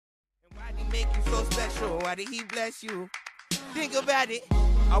make you so special? Why did he bless you? Think about it.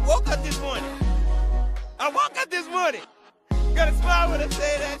 I woke up this morning. Gonna smile when I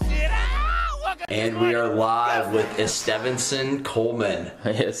say that shit. And we are live with Estevenson Coleman.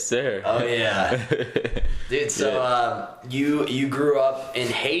 Yes, sir. Oh yeah, dude. So you grew up in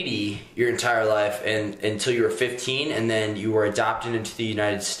Haiti your entire life, and until you were 15, and then you were adopted into the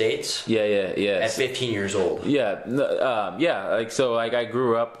United States. Yeah. At 15 years old. Yeah. I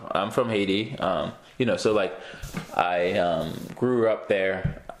grew up. I'm from Haiti. So like I grew up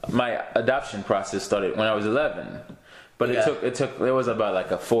there. My adoption process started when I was 11. But it was about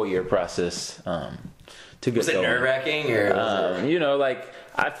like a 4-year process to get Was it going. nerve-wracking or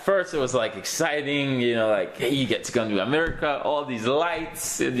at first it was like exciting, like hey, you get to come to America, all these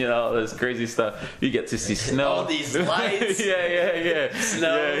lights and all this crazy stuff. You get to see snow. All these lights. yeah.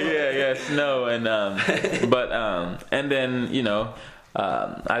 Snow. Snow and then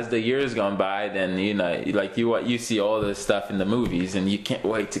as the years gone by, then you see all this stuff in the movies, and you can't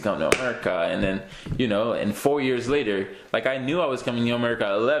wait to come to America. And then and 4 years later, like I knew I was coming to America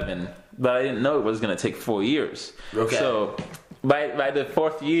at 11, but I didn't know it was gonna take 4 years. Okay. So by the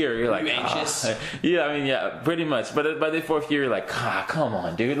 4th year, you're like, anxious? Pretty much. But by the 4th year, you're like, come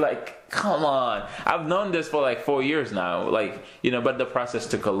on, dude, come on. I've known this for like 4 years now, but the process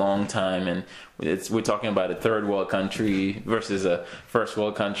took a long time, and we're talking about a third world country versus a first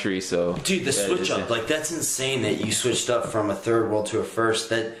world country. So, dude, the switch up, that's insane that you switched up from a third world to a first.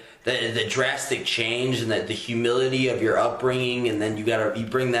 That the drastic change and the humility of your upbringing, and then you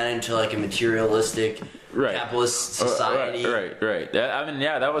bring that into like a materialistic. Right. Capitalist society. Right.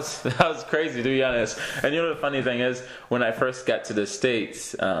 That was crazy, to be honest. And the funny thing is, when I first got to the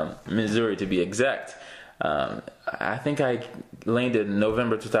States, Missouri to be exact, I think I landed in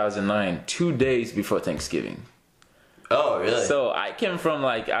November 2009, 2 days before Thanksgiving. Oh, really? So I came from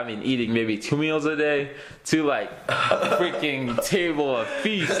eating maybe 2 meals a day to a freaking table of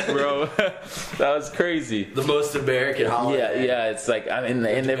feast, bro. That was crazy. The most American holiday. Yeah. It's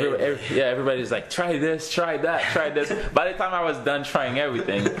everybody's like, try this, try that, try this. By the time I was done trying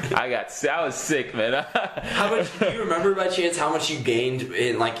everything, I was sick, man. How much? Do you remember by chance how much you gained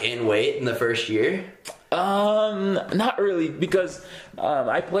in weight in the first year? Not really, because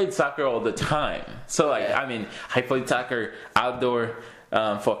I played soccer all the time. So I played soccer outdoor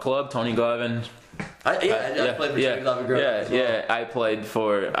for a club, Tony Glavin. I played for Tony Glavin growing up as well. Yeah, I played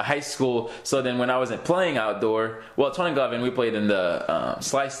for a high school. So then when I wasn't playing outdoor, Tony Glavin, we played in the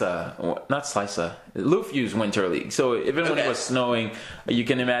Lufuse Winter League. So even when it was snowing, you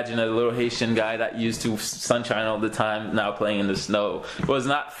can imagine a little Haitian guy that used to sunshine all the time now playing in the snow. It was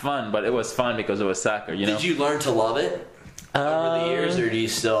not fun, but it was fun because it was soccer. Did you learn to love it over the years,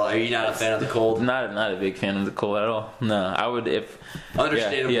 or are you not a fan of the cold? Not a big fan of the cold at all. No, I would if.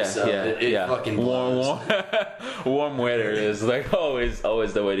 Understandable. It fucking warm weather is always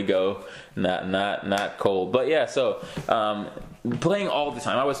the way to go. Not cold. But yeah, so playing all the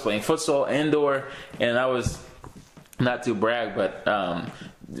time. I was playing futsal indoor, and I was not to brag, but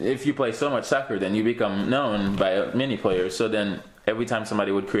if you play so much soccer, then you become known by many players. So then every time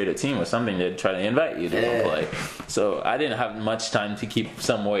somebody would create a team or something, they'd try to invite you to come play. So I didn't have much time to keep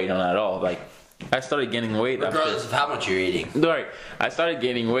some weight on at all. I started gaining weight. Regardless of how much you're eating. Right. I started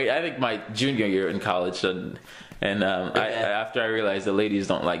gaining weight, I think, my junior year in college. And after I realized the ladies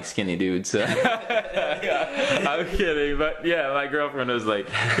don't like skinny dudes. I'm kidding. But yeah, my girlfriend was like,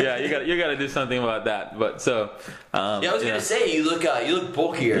 yeah, you got to do something about that. But so... I was going to say, you look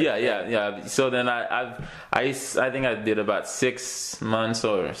bulkier. Yeah. So then I think I did about 6 months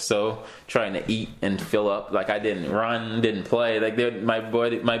or so trying to eat and fill up. I didn't run, didn't play. My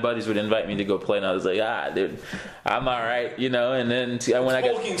buddies would invite me to go play, and I was like, dude, I'm all right, And then when I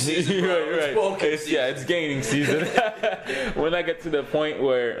got bulking season, bro. It's gaining season. When I get to the point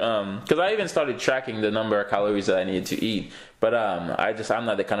where, because I even started tracking the number of calories that I needed to eat. But I'm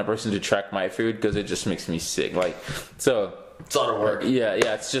not the kind of person to track my food because it just makes me sick. So it's a lot of work. Yeah.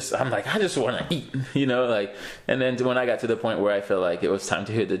 It's just I just want to eat, And then when I got to the point where I felt like it was time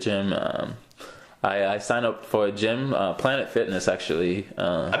to hit the gym, I signed up for a gym, Planet Fitness actually.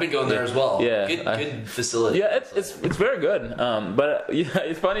 I've been going there as well. Yeah, good facility. Yeah, it's very good. But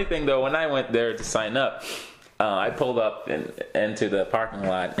it's funny thing though, when I went there to sign up, I pulled up into the parking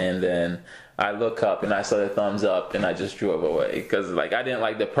lot, and then I look up and I saw the thumbs up, and I just drove away because I didn't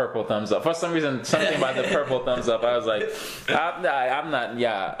like the purple thumbs up. For some reason, something about the purple thumbs up, I was like, I'm not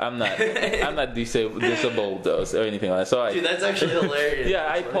disabled though, or anything like that. So dude, that's actually hilarious.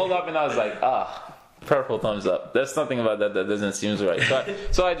 Yeah, I pulled up and I was like, Purple thumbs up. There's something about that doesn't seem right.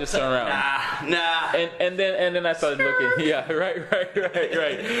 So I just turn around. Nah. And then I started looking. Yeah, right.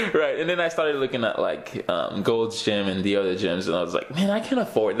 And then I started looking at like Gold's Gym and the other gyms, and I was like, man, I can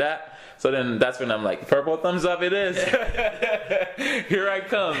afford that. So then that's when I'm like, purple thumbs up it is. Here I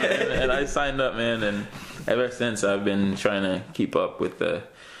come. And I signed up, man. And ever since I've been trying to keep up with the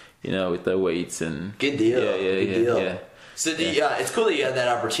weights and. Good deal. Yeah. Good deal. So it's cool that you had that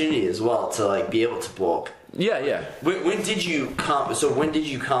opportunity as well to like be able to bulk. Yeah. When did you come? So when did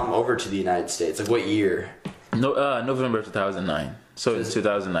you come over to the United States? Like what year? No, November 2009. So it's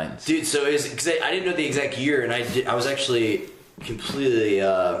 2009. Dude, so because I didn't know the exact year, and I was actually completely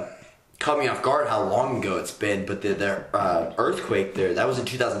caught me off guard how long ago it's been. But the earthquake there, that was in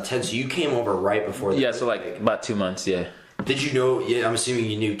 2010. So you came over right before. Yeah, so like about 2 months. Yeah. Did you know? Yeah, I'm assuming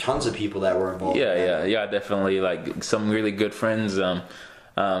you knew tons of people that were involved. Yeah, definitely. Like some really good friends,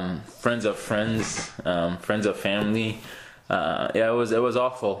 friends of friends, friends of family. It was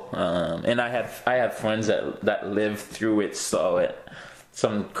awful. And I had friends that lived through it, saw it.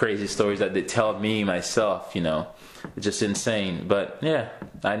 Some crazy stories that they tell me myself. Just insane. But yeah,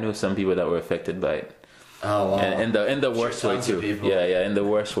 I knew some people that were affected by it. Oh wow! And in the worst way too. People. Yeah, in the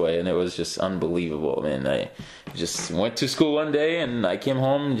worst way, and it was just unbelievable, man. I just went to school one day, and I came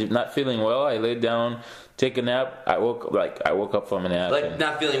home not feeling well. I laid down, take a nap. I woke up from a nap. Like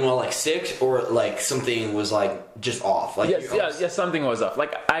not feeling well, like sick, or like something was like just off. Like yes, something was off.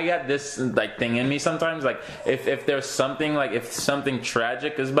 Like I got this like thing in me sometimes. Like if there's something if something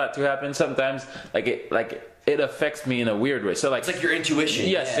tragic is about to happen, sometimes it affects me in a weird way. So like it's like your intuition.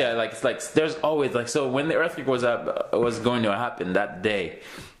 Yes, yeah. Like there's always so when the earthquake was going to happen that day,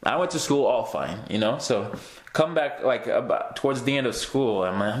 I went to school all fine, So come back about towards the end of school,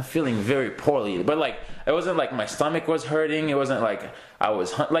 I'm feeling very poorly. But it wasn't like my stomach was hurting. It wasn't like I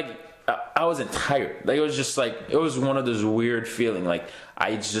was I wasn't tired. Like it was just it was one of those weird feeling. Like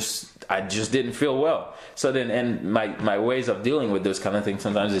I just didn't feel well. So then, and my ways of dealing with those kind of things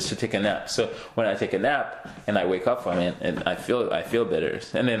sometimes is to take a nap. So when I take a nap and I wake up from it and I feel better.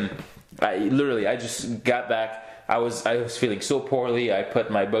 And then I just got back. I was feeling so poorly. I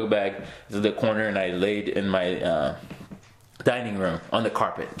put my book bag to the corner and I laid in my dining room on the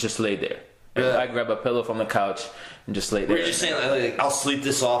carpet. Just laid there. Really? I grabbed a pillow from the couch and just laid there. We're just saying, like, I'll sleep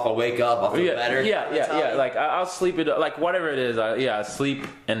this off. I'll wake up. I'll feel better. Yeah. Like I'll sleep it. Like whatever it is. I sleep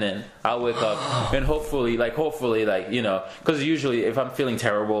and then I'll wake up and hopefully, because usually if I'm feeling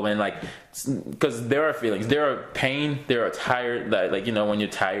terrible and because there are feelings, there are pain, there are tired. When you're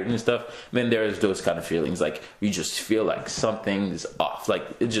tired and stuff, then there's those kind of feelings. Like you just feel like something's off. Like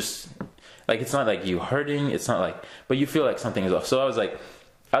it just it's not like you hurting. It's not but you feel like something is off. So I was like,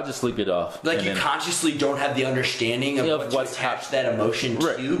 I'll just sleep it off. Like you consciously don't have the understanding of what's attached that emotion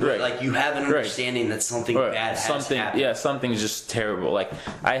to, but you have an understanding that something bad has happened. Yeah, something's just terrible. Like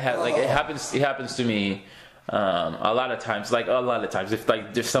I have, it happens to me a lot of times.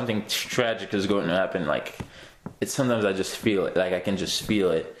 If something tragic is going to happen, it's sometimes I just feel it. Like I can just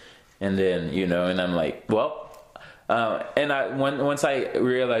feel it, and then and I'm like, well. Once I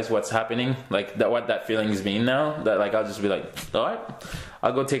realize what's happening, what that feeling's mean now, that I'll just be like, all right,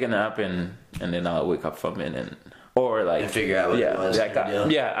 I'll go take a nap and then I'll wake up from it and figure out what it was.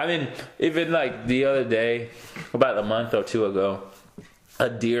 I mean, even the other day, about a month or two ago, a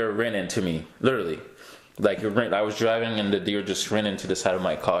deer ran into me, literally. I was driving and the deer just ran into the side of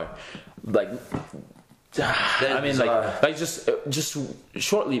my car, just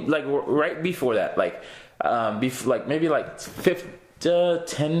shortly, right before that, maybe 5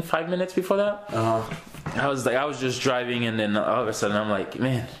 minutes before that. I was just driving and then all of a sudden I'm like,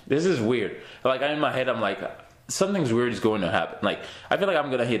 man, this is weird. In my head I'm like, something's weird is going to happen. I feel like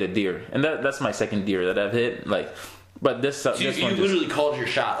I'm gonna hit a deer, and that's my second deer that I've hit. But this so you literally called your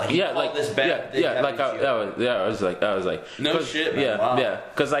shot. This bad. I was like, no shit, man. Wow.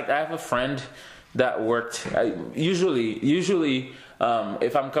 Because I have a friend that worked. Usually.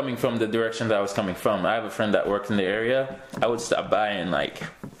 If I'm coming from the direction that I was coming from, I have a friend that worked in the area. I would stop by and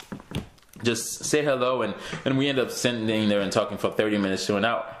just say hello, and we end up sitting there and talking for 30 minutes to an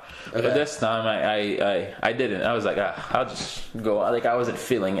hour. Okay. But this time I didn't. I was like, I'll just go. I wasn't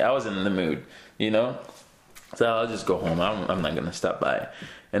in the mood, So I'll just go home. I'm not gonna stop by.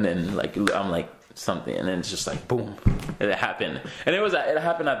 and then like I'm like something, and then it's just like boom, and it happened. And it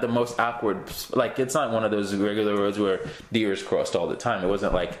happened at the most awkward, like it's not one of those regular roads where deers crossed all the time. It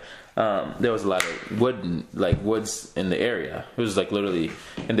wasn't like there was a lot of woods in the area. It was like literally,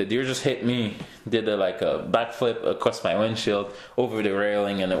 and the deer just hit me, did a backflip across my windshield over the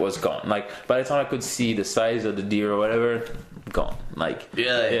railing, and it was gone. Like by the time I could see the size of the deer or whatever, gone. Like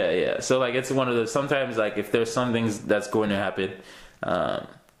yeah. So like it's one of those, sometimes like if there's some things that's going to happen,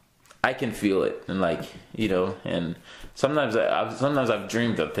 I can feel it, and like, you know, and sometimes I've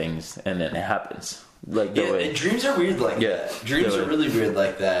dreamed of things, and then it happens. Like and dreams are weird like that. Dreams are really weird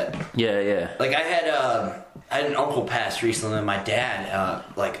like that. Yeah. Like I had an uncle pass recently, and my dad,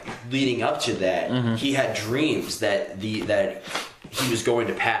 like leading up to that, he had dreams that he was going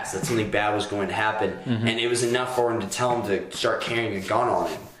to pass, that something bad was going to happen, and it was enough for him to tell him to start carrying a gun on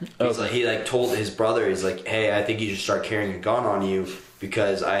him. He told his brother, he's like, hey, I think you should start carrying a gun on you,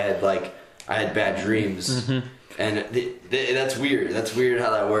 because I had bad dreams. And that's weird. That's weird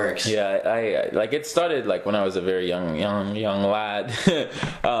how that works. Yeah, I like it started like when I was a very young lad.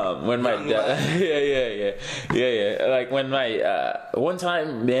 When my dad, yeah. Like when my one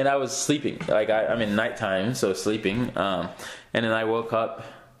time, man, I was sleeping. Like I'm in nighttime, so sleeping. And then I woke up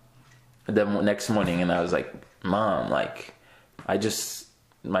the next morning, and I was like, Mom, like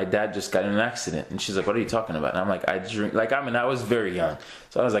my dad just got in an accident. And she's like, what are you talking about? And I'm like, I dreamed. Like I was very young,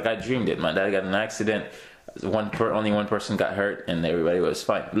 so I was like, I dreamed it. My dad got in an accident. Only one person got hurt, and everybody was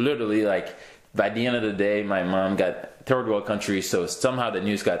fine. Literally, like by the end of the day, my mom got third world country, so somehow the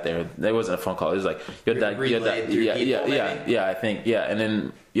news got there. There wasn't a phone call. It was like your dad, I think, and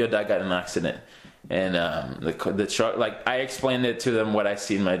then your dad got in an accident, and the truck. Like I explained it to them what I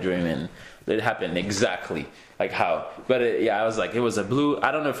see in my dream, and it happened exactly like how. But I was like, it was a blue.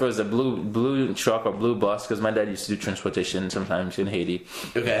 I don't know if it was a blue truck or blue bus, because my dad used to do transportation sometimes in Haiti.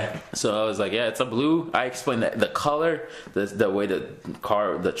 Okay. So I was like, yeah, it's a blue. I explained the color, the way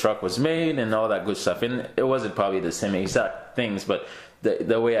the truck was made, and all that good stuff. And it wasn't probably the same exact things, but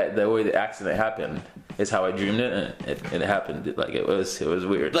the way the accident happened is how I dreamed it, and it happened. Like it was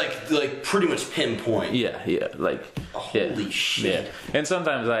weird. Like pretty much pinpoint. Yeah. Like holy shit. Yeah. And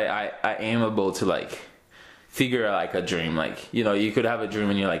sometimes I am able to like figure like a dream, like, you know, you could have a dream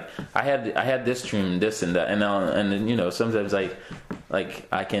and you're like, I had this dream, this and that, and then, you know, sometimes I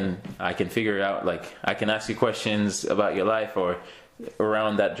can figure out, like I can ask you questions about your life or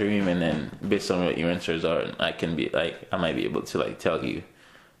around that dream, and then based on what your answers are, I can be like, I might be able to like tell you,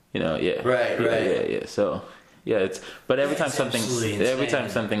 you know, right. So yeah, but every time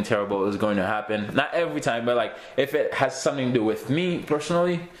something terrible is going to happen, not every time, but like if it has something to do with me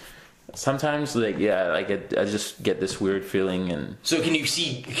personally, sometimes, like, I just get this weird feeling. And so can you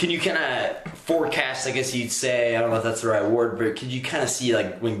kind of forecast, I guess you'd say, I don't know if that's the right word, but could you kind of see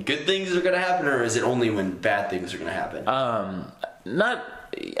like when good things are going to happen, or is it only when bad things are going to happen? I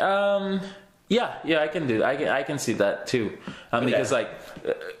can do. I can see that too. Because like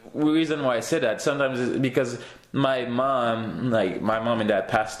the reason why I say that sometimes is because my mom and dad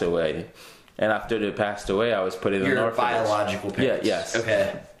passed away, and after they passed away, I was put in an orphanage. Your biological parents. Yeah. Yes.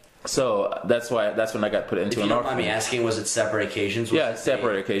 Okay. So that's when I got put into an orphanage. If you don't mind me asking, was it separate occasions?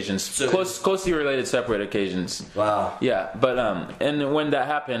 Separate occasions. So closely related separate occasions. Wow. Yeah, but and when that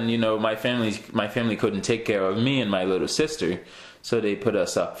happened, you know, my family couldn't take care of me and my little sister, so they put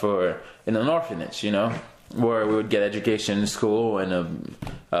us up in an orphanage, you know, where we would get education in school and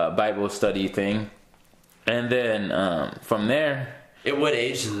a Bible study thing, and then from there. At what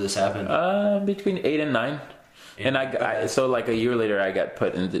age did this happen? Between 8 and 9. And so like a year later, I got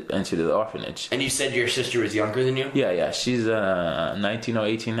put into the orphanage. And you said your sister was younger than you? Yeah. She's 19 or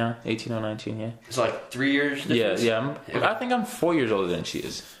 18 now. 18 or 19, yeah. It's like 3 years difference? Yeah. I think I'm 4 years older than she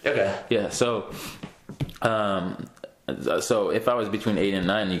is. Okay. Yeah, so if I was between 8 and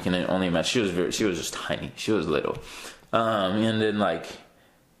 9, you can only imagine. She was just tiny. She was little. And then like,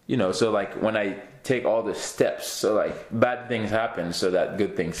 you know, so like when I take all the steps, so like bad things happen so that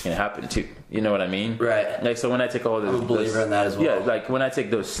good things can happen too. You know what I mean? Right. Like, so when I take all I'm a believer in that as well. Yeah, like when I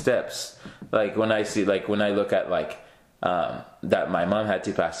take those steps, like when I look at like that my mom had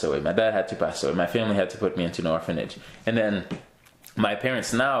to pass away, my dad had to pass away, my family had to put me into an orphanage, and then my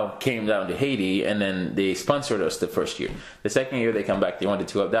parents now came down to Haiti, and then they sponsored us the first year. The second year they come back, they wanted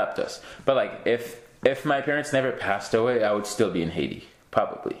to adopt us. But like if my parents never passed away, I would still be in Haiti,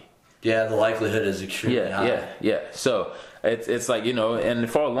 probably. Yeah, the likelihood is extremely high. Yeah. So it's like, you know, and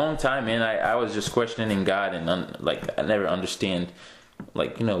for a long time, man, I was just questioning God, and like I never understand,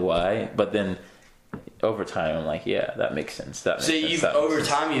 like, you know, why. But then over time, I'm like, yeah, that makes sense. That makes So sense. you've That makes over sense.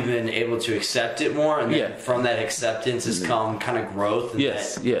 time you've been able to accept it more, and then Yeah. from that acceptance has come kind of growth. And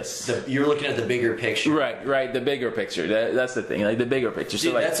Yes, yes. You're looking at the bigger picture. Right. The bigger picture. That's the thing. Like the bigger picture.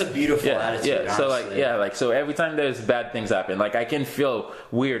 Dude, So like, that's a beautiful attitude. Yeah. So like, honestly. yeah, like so every time there's bad things happen, like I can feel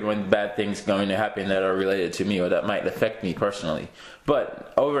weird when bad things going to happen that are related to me or that might affect me personally.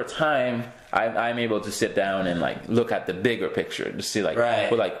 But over time, I'm able to sit down and like look at the bigger picture to see like, Right.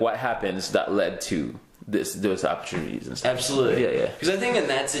 well, like what happens that led to those opportunities and stuff. Absolutely. Yeah. Because I think in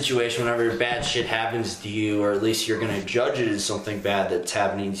that situation, whenever bad shit happens to you, or at least you're going to judge it as something bad that's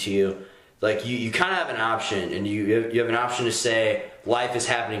happening to you, like you kind of have an option, and you have an option to say life is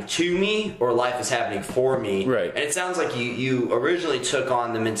happening to me or life is happening for me. Right. And it sounds like you originally took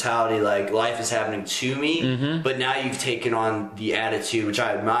on the mentality like life is happening to me, but now you've taken on the attitude, which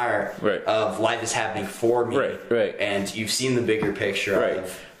I admire, Right. of life is happening for me. Right. And you've seen the bigger picture Right.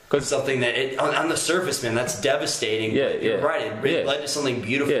 of 'Cause- something that on the surface, man, that's devastating. Yeah, but you're yeah. right. It Yeah. led to something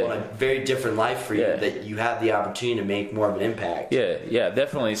beautiful Yeah. and a very different life for you Yeah. that you have the opportunity to make more of an impact. Yeah,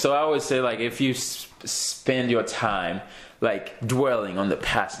 definitely. So I always say, like, if you spend your time, like, dwelling on the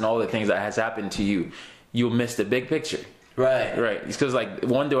past and all the things that has happened to you, you'll miss the big picture. Right. Right. It's because, like,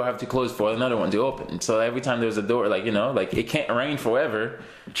 one door have to close for another one to open. So every time there's a door, like, you know, like, it can't rain forever.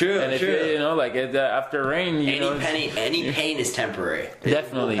 True, And if true. you know, like, after rain, you know... Any pain is temporary. It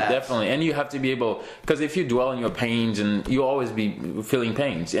Definitely, will pass. definitely, and you have to be able, because if you dwell on your pains, and you'll always be feeling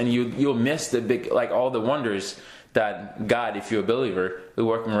pains, and you'll miss the big, like all the wonders that God, if you're a believer, is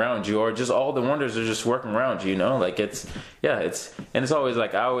working around you, or just all the wonders are just working around you. You know, like it's always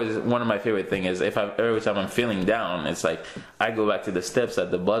like one of my favorite thing is every time I'm feeling down, it's like I go back to the steps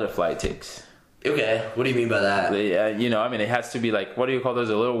that the butterfly takes. Okay, what do you mean by that? You know, I mean, it has to be like, what do you call those?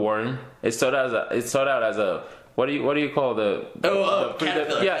 A little worm. It started out as a what do you call the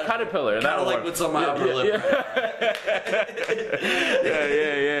caterpillar. Yeah, caterpillar. Kind of like what's on my upper lip.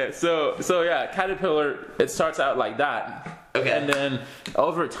 Yeah. So yeah, caterpillar. It starts out like that. Okay. And then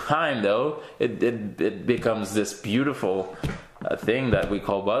over time, though, it becomes this beautiful thing that we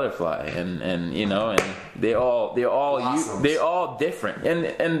call butterfly, and you know, and they're all Blossoms. they're all different,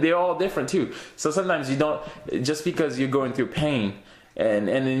 and they're all different too. So sometimes you don't, just because you're going through pain. And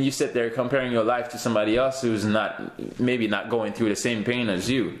then you sit there comparing your life to somebody else who's maybe not going through the same pain as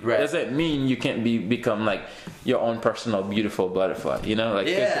you. Right. Doesn't mean you can't become like your own personal beautiful butterfly. You know, like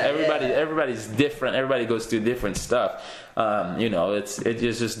 'cause everybody's different. Everybody goes through different stuff. You know, it's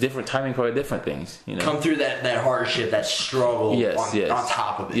just different timing for different things. You know, Come through that hardship, that struggle on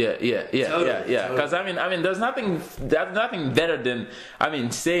top of it. Yeah. Totally. Because I mean, there's nothing better than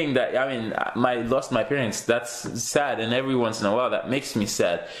saying that. I lost my parents. That's sad, and every once in a while that makes me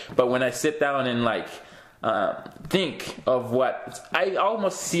sad. But when I sit down and like think of what I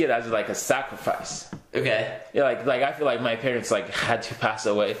almost see it as like a sacrifice. Okay. Yeah, like I feel like my parents like had to pass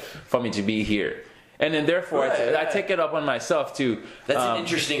away for me to be here. And then therefore I take it up on myself to That's an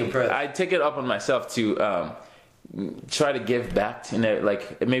interesting approach. I take it up on myself to try to give back.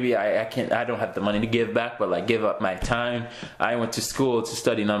 Like maybe I don't have the money to give back, but like give up my time. I went to school to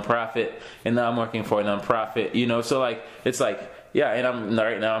study nonprofit, and now I'm working for a nonprofit. You know, so like it's like and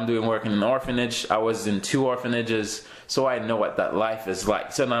right now I'm doing work in an orphanage. I was in 2 orphanages, so I know what that life is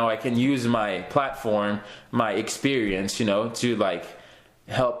like. So now I can use my platform, my experience, you know, to like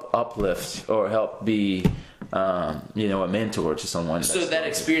help uplift or help be a mentor to someone. So that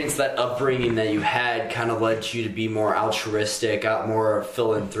experience, that upbringing that you had, kind of led you to be more altruistic, more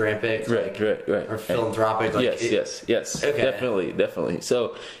philanthropic, right, or philanthropic. Like yes, Okay. definitely.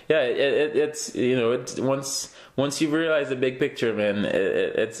 So yeah, it's once you realize the big picture, man,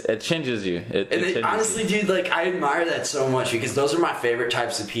 it changes you. Honestly, dude, like I admire that so much, because those are my favorite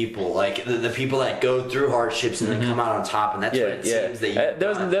types of people. Like the people that go through hardships and then come out on top, and that's what it seems that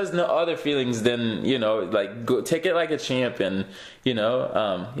you. There's no other feelings than like go take it like a champ, and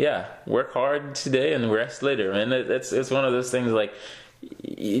work hard today and rest later, man. It's one of those things like.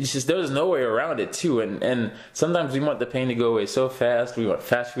 It's just there's no way around it too, and sometimes we want the pain to go away so fast. We want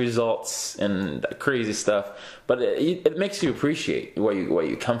fast results and crazy stuff, but it makes you appreciate where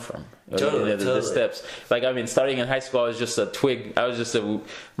you come from. Totally. The steps. Like starting in high school, I was just a twig.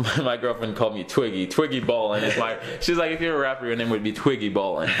 My girlfriend called me Twiggy Ballin. She's like, if you're a rapper, your name would be Twiggy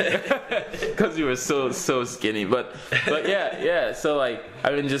Ballin, because you were so skinny. But yeah. So like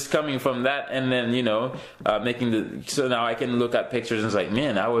I've been just coming from that, and then so now I can look at pictures and it's like,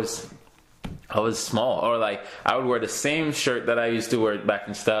 man, I was small, or like I would wear the same shirt that I used to wear back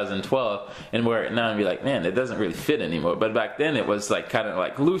in 2012 and wear it now and be like, man, it doesn't really fit anymore. But back then it was like kind of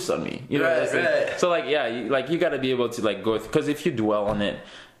like loose on me, you know. Right. So like you got to be able to like go, because if you dwell on it,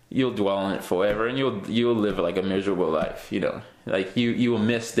 you'll dwell on it forever, and you'll live like a miserable life. You know, like you will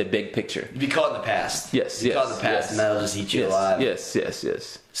miss the big picture. You be caught in the past. Yes, Be caught in the past, and that'll just eat you alive. Yes.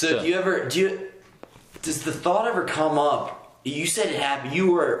 So does the thought ever come up? You said it happened.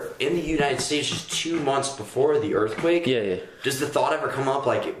 You were in the United States just 2 months before the earthquake. Yeah. Does the thought ever come up,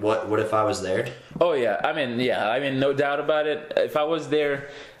 like, what if I was there? Oh yeah. I mean, no doubt about it. If I was there,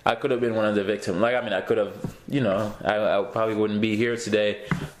 I could have been one of the victims. Like, I mean, I could have, you know, I probably wouldn't be here today.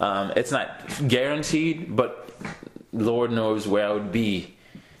 It's not guaranteed, but Lord knows where I would be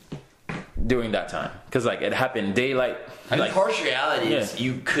during that time. Because, like, it happened daylight. I mean, like, harsh reality is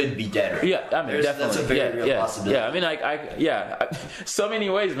you could be dead right Yeah, I mean, definitely. That's a very real possibility. Yeah, I mean, like, so many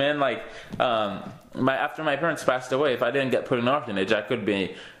ways, man. Like, after my parents passed away, if I didn't get put in an orphanage, I could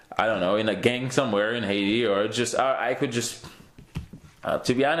be, I don't know, in a gang somewhere in Haiti, or just, I could just...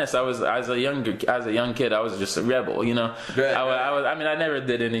 to be honest, as a young kid, I was just a rebel, you know. Right, I mean, I never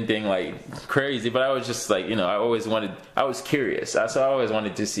did anything like crazy, but I was just like, you know, I was curious, so I always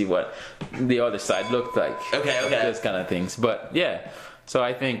wanted to see what the other side looked like. Okay. Those kind of things. But yeah, so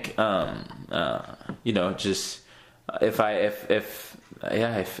I think, you know, just if I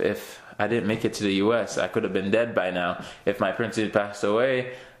didn't make it to the U.S., I could have been dead by now. If my parents had passed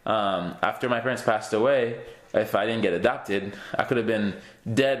away, after my parents passed away. If I didn't get adopted, I could have been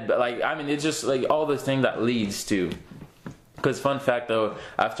dead. But like, I mean, it's just like all this thing that leads to. Because fun fact though,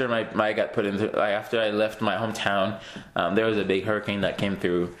 after I got put into, like, after I left my hometown, there was a big hurricane that came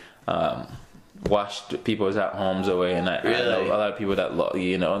through, washed people's homes away, and I know a lot of people that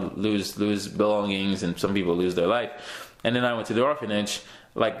lose belongings, and some people lose their life. And then I went to the orphanage,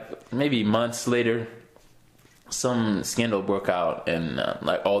 like maybe months later. Some scandal broke out, and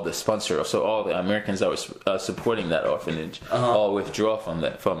like all the sponsors, so all the Americans that were supporting that orphanage, all withdraw from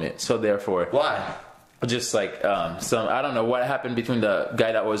it. So therefore, why? Just like I don't know what happened between the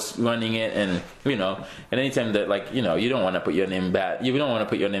guy that was running it, and you know, and anytime that, like, you know, you don't want to put your name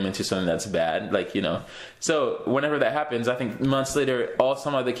into something that's bad, like, you know. So whenever that happens, I think months later,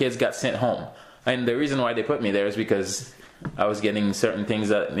 some of the kids got sent home, and the reason why they put me there is because I was getting certain things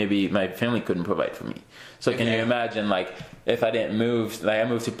that maybe my family couldn't provide for me. So can you imagine, like, if I didn't move, like I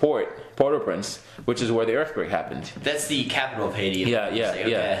moved to Port-au-Prince, which is where the earthquake happened. That's the capital of Haiti.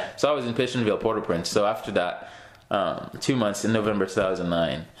 Yeah. So I was in Pétionville, Port-au-Prince. So after that, 2 months in November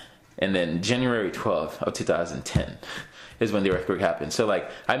 2009, and then January 12th of 2010 is when the earthquake happened. So like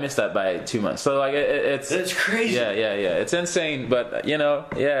I missed that by 2 months. So like that's crazy. Yeah. It's insane, but you know,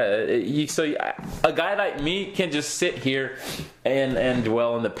 a guy like me can just sit here and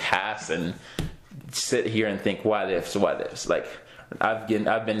dwell in the past and sit here and think what ifs. Like I've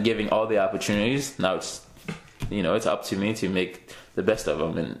been giving all the opportunities. Now it's, you know, it's up to me to make the best of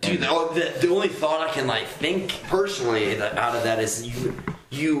them. And dude, the only thought I can like think personally out of that is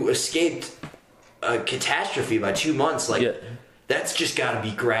you escaped a catastrophe by 2 months. Like that's just got to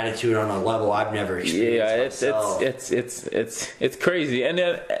be gratitude on a level I've never experienced. Yeah, it's crazy. And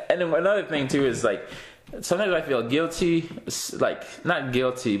then another thing too is like sometimes I feel guilty, like not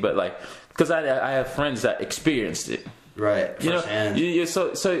guilty, but like because I have friends that experienced it. Right. You know,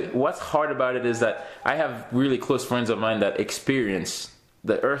 so what's hard about it is that I have really close friends of mine that experienced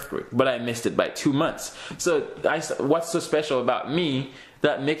the earthquake, but I missed it by 2 months. So what's so special about me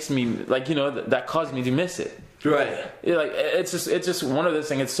that makes me, like, you know, that caused me to miss it? Right. Like it's just one of those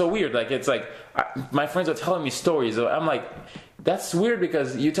things. It's so weird. Like it's like my friends are telling me stories. I'm like, that's weird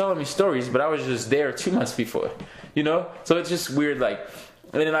because you're telling me stories, but I was just there 2 months before. You know, so it's just weird. Like.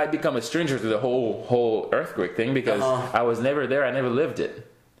 And then I become a stranger to the whole earthquake thing because I was never there. I never lived it.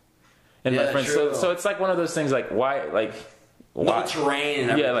 And my friends, so it's like one of those things. Like why? No terrain.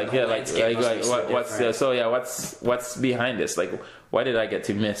 And what's behind this? Like why did I get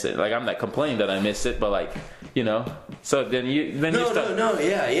to miss it? Like I'm not complaining that I missed it, but like, you know. So then you start.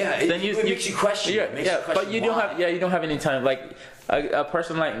 It makes you question. But you don't have any time. Like a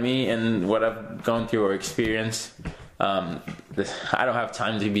person like me and what I've gone through or experienced. I don't have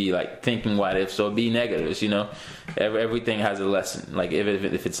time to be like thinking what if, so be negatives, you know. Everything has a lesson. Like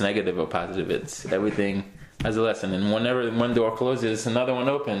if it's negative or positive, everything has a lesson. And whenever one door closes, another one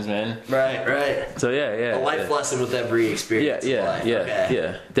opens, man. Right. So yeah. A life lesson with every experience.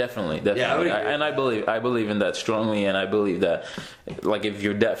 Yeah, definitely. And I believe in that strongly, and I believe that like if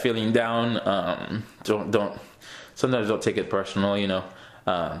you're feeling down, don't sometimes don't take it personal, you know.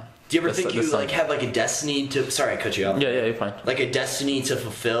 Do you ever think you like have like a destiny to? Sorry, I cut you off. Yeah, you're fine. Like a destiny to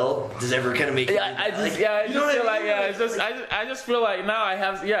fulfill. Does it ever kind of make? Yeah, I just feel like I just feel like now I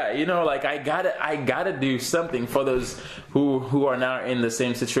have like I gotta do something for those who are now in the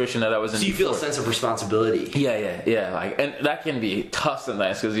same situation that I was in. So you feel a sense of responsibility. Yeah. Like, and that can be tough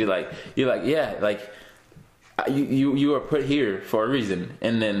sometimes because you're like you are put here for a reason,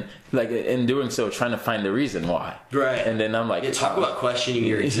 and then like in doing so, trying to find the reason why. Right. And then I'm like, talk about questioning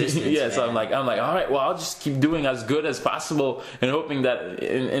your existence. Yeah. Man. So I'm like, all right, well, I'll just keep doing as good as possible, and hoping that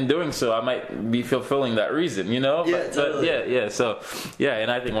in doing so, I might be fulfilling that reason. Yeah, but totally. yeah. So yeah, and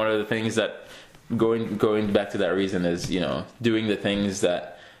I think one of the things that going back to that reason is doing the things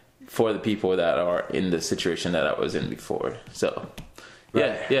that for the people that are in the situation that I was in before. So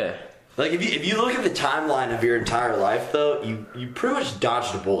yeah. Like if you look at the timeline of your entire life, though, you pretty much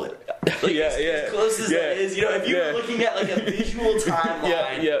dodged a bullet. Like, as close as that is, if you were looking at like a visual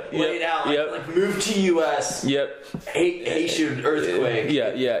timeline laid out, like move to U.S. Haitian earthquake.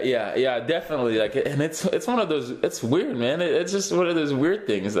 Yeah, definitely. Like, and it's one of those. It's weird, man. It's just one of those weird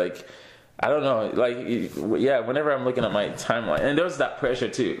things. Like, I don't know. Like, whenever I'm looking at my timeline, and there's that pressure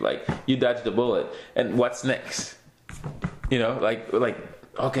too. Like, you dodged the bullet, and what's next? Like.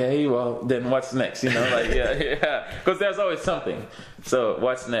 Okay, well then what's next? Because there's always something. So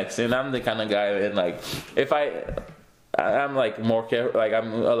what's next? And I'm the kind of guy, and like if I'm like more careful. Like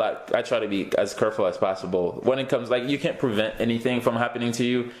I try to be as careful as possible when it comes. Like you can't prevent anything from happening to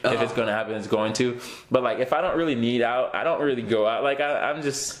you. If it's going to happen, it's going to. But like if I don't really need out, I don't really go out. Like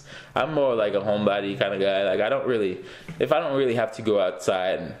I'm more like a homebody kind of guy. Like if I don't really have to go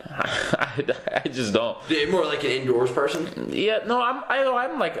outside, I just don't. You're more like an indoors person? Yeah, no,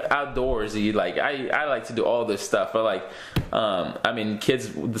 I'm like outdoorsy. Like I like to do all this stuff. But like, I mean,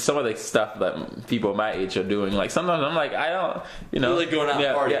 kids, some of the stuff that people my age are doing. Like sometimes I'm like, I don't, You're like going out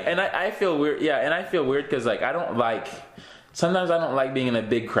and partying. Yeah, and I feel weird. Yeah, and I feel weird because like sometimes I don't like being in a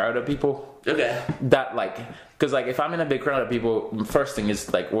big crowd of people. Okay. That like, because like if I'm in a big crowd of people, first thing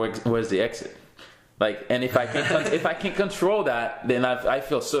is like, where's the exit? Like, and if I can't control that, then I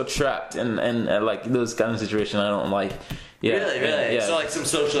feel so trapped, and like those kind of situations I don't like. Yeah, really. Yeah. So like some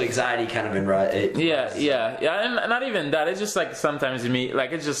social anxiety kind of in right. Yeah, and not even that. It's just like sometimes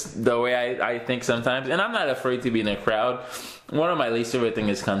it's just the way I think sometimes, and I'm not afraid to be in a crowd. One of my least favorite thing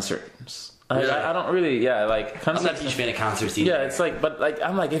is concerts. Really? I don't really, like concerts. I'm not a huge fan of concerts either. Yeah, it's like, but like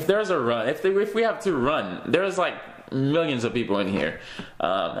I'm like, if there's a run, if we have to run, there's like millions of people in here.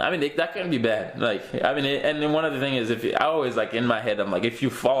 I mean, that can be bad. Like, I mean, and then one other thing is, I always like in my head, I'm like, if you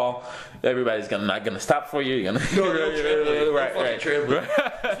fall, everybody's not gonna stop for you. You're gonna right.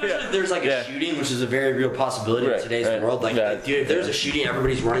 Especially there's like a shooting, which is a very real possibility in today's world. Like, dude, if there's a shooting,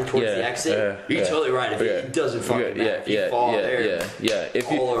 everybody's running towards the exit. You're totally right. If it doesn't fucking matter, if you fall there,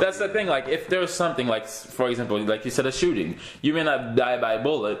 that's the thing. Like, if there's something like, for example, like you said, a shooting, you may not die by a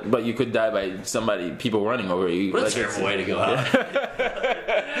bullet, but you could die by people running over you. What a terrible way to go out.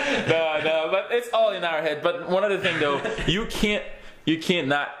 No, but it's all in our head. But one other thing though, you can't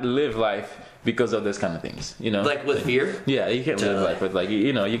not live life because of those kind of things, like with fear. Yeah, you can't live life with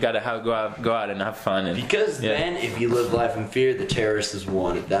you gotta go out and have fun. And because then if you live life in fear, the terrorist is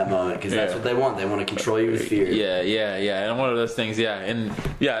won at that moment, because that's what they want. They want to control you with fear. Yeah, and one of those things, and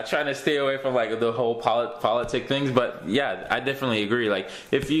trying to stay away from like the whole politic things. But yeah, I definitely agree. Like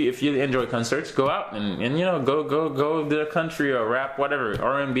if you enjoy concerts, go out and go to a country or rap, whatever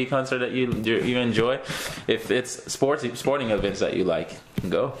R&B concert that you enjoy. If it's sporting events that you like,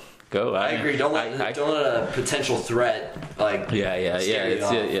 go. I agree. Don't let a potential threat like yeah.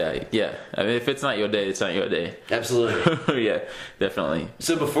 I mean, if it's not your day, it's not your day. Absolutely. Yeah, definitely.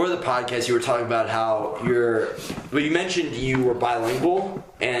 So before the podcast, you were talking about how you mentioned you were bilingual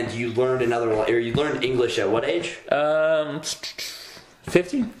and you learned you learned English at what age?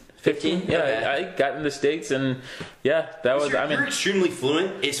 15. 15? Yeah, okay. I got in the States, and that was. You're extremely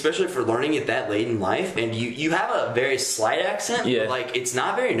fluent, especially for learning it that late in life, and you have a very slight accent. Yeah. But like it's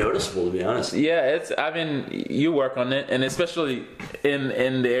not very noticeable, to be honest. Yeah, you work on it, and especially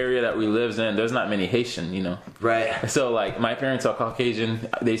in the area that we live in, there's not many Haitian, Right. So like my parents are Caucasian,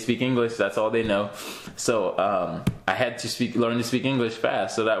 they speak English, that's all they know. So I had to learn to speak English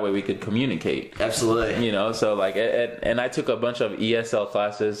fast, so that way we could communicate. Absolutely. So like, and I took a bunch of ESL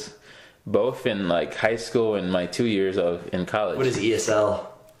classes, both in like high school and my 2 years in college. What is ESL?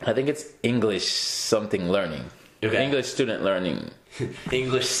 I think it's English something learning. Okay. English student learning.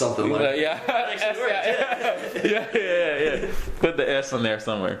 English something learning. Yeah. Put the S on there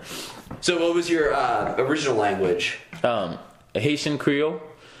somewhere. So what was your original language? Haitian Creole.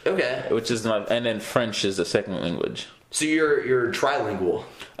 Okay. Which is and then French is the second language. So you're trilingual.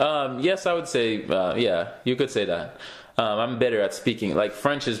 Yes, I would say, yeah, you could say that. I'm better at speaking. Like,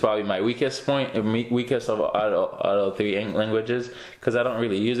 French is probably my weakest point, weakest of out of three languages, because I don't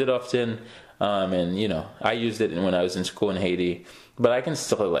really use it often. And, you know, I used it when I was in school in Haiti, but I can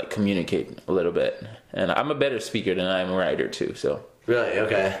still, like, communicate a little bit. And I'm a better speaker than I am a writer, too, so. Really?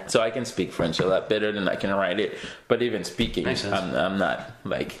 Okay. So I can speak French a lot better than I can write it. But even speaking, I'm not,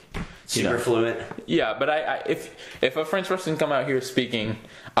 like... Super fluent. Yeah, but I if a French person come out here speaking,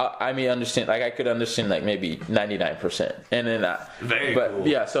 I may understand. Like, I could understand like maybe 99%, and then Very but cool.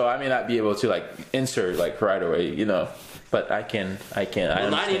 Yeah, so I may not be able to like insert like right away, you know. But I can. Well,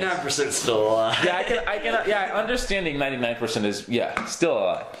 99% still a lot. Yeah, I can. Yeah, understanding 99% is still a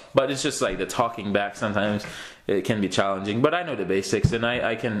lot. But it's just like the talking back sometimes it can be challenging. But I know the basics, and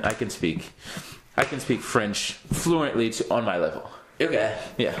I can speak French fluently on my level. Okay.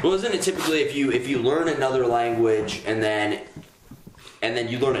 Yeah. Well, isn't it typically if you learn another language and then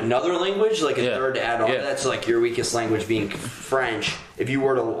you learn another language, like a third to add on to that, so like your weakest language being French, if you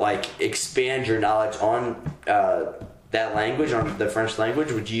were to like expand your knowledge on that language, on the French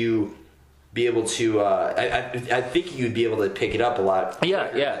language, would you be able to? I think you'd be able to pick it up a lot.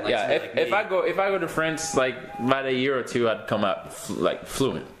 Yeah. Like If I go to France, like by a year or two, I'd come out like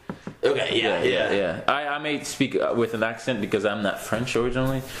fluent. Okay, yeah. I may speak with an accent because I'm not French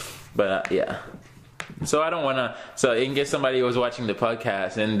originally, but yeah. So I don't want to. So in case somebody was watching the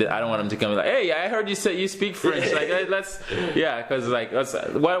podcast, and I don't want them to come like, "Hey, I heard you say you speak French." Like, because like,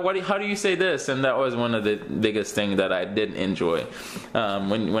 how do you say this? And that was one of the biggest things that I didn't enjoy.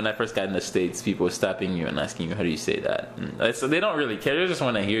 When I first got in the States, people were stopping you and asking you, "How do you say that?" So they don't really care; they just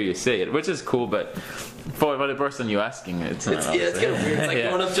want to hear you say it, which is cool. But for the person you asking, it's kind of weird. It's like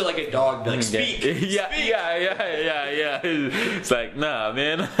going up to like a dog, be like, "Speak." Yeah. It's like, nah,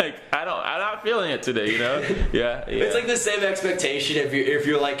 man. Like, I'm not feeling it today. You know? Yeah. It's like the same expectation if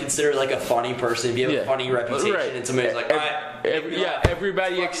you're like considered like a funny person, if you have a funny reputation, and somebody's like,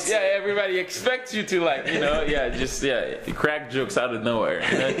 everybody expects you to like, you know, crack jokes out of nowhere.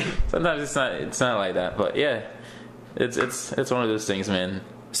 You know? Sometimes it's not like that, but yeah, it's one of those things, man.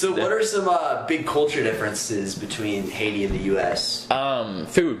 So what are some big culture differences between Haiti and the U.S.?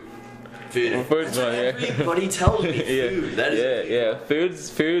 Food. Food's one, everybody tells me food. That is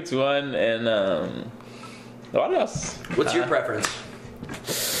Food's one, and what else? What's your preference?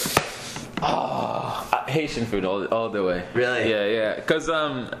 Haitian food all the way. Really? Yeah. Because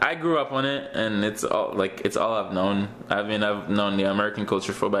I grew up on it, and it's all I've known. I mean, I've known the American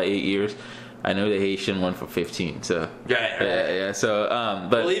culture for about 8 years. I know the Haitian one for 15. So yeah. So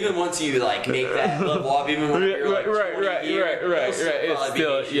but well, even once you like make that level up, even when you're like right. It's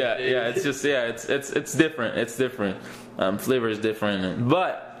still It's just it's different. It's different. Flavor is different,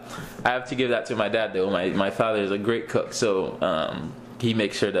 but I have to give that to my dad though. My father is a great cook, so he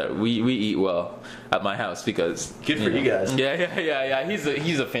makes sure that we eat well at my house because good for you guys. Yeah.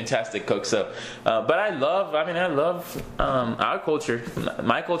 He's a fantastic cook. So, but I love our culture,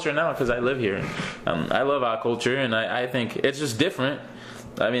 my culture now because I live here. I love our culture, and I think it's just different.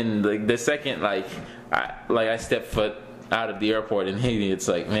 I mean, the second I step foot out of the airport in Haiti, it's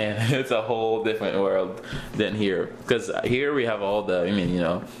like, man, it's a whole different world than here. Because here we have all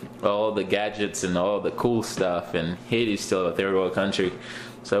the gadgets and all the cool stuff, and Haiti's still a third world country,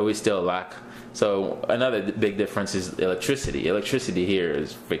 so we still lack. So another big difference is electricity. Electricity here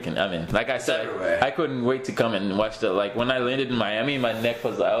is freaking. I mean, like I said, I couldn't wait to come and watch when I landed in Miami, my neck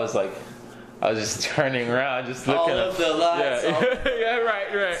was. I was just turning around, just looking. All of the lights.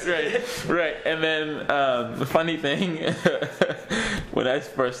 Right. And then the funny thing, when I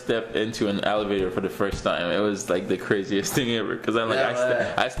first stepped into an elevator for the first time, it was like the craziest thing ever. Because I'm like,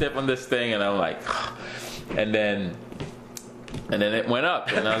 I step on this thing, and I'm like, and then it went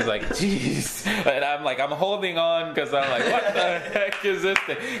up, and I was like, jeez. And I'm holding on because I'm like, what the heck is this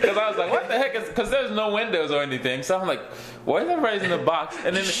thing? Because I was like, what the heck is? Because there's no windows or anything, so I'm like, why is everybody in the box?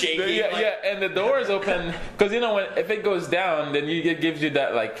 And then and the doors open because if it goes down, then it gives you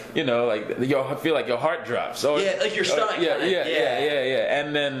that I feel like your heart drops. Or, like your stomach. Yeah.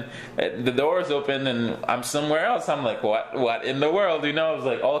 And then the doors open, and I'm somewhere else. I'm like, what in the world? I was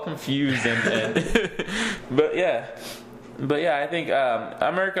like all confused and but yeah. But yeah, I think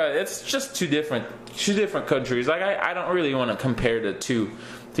America, it's just two different countries. Like I don't really want to compare the two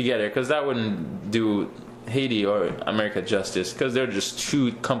together because that wouldn't do Haiti or America justice because they're just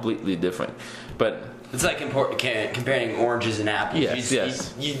two completely different. But it's like comparing oranges and apples.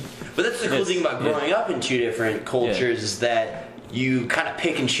 Yes. But that's the cool thing about growing up in two different cultures is that you kind of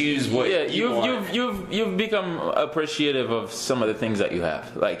pick and choose what you want. You've become appreciative of some of the things that you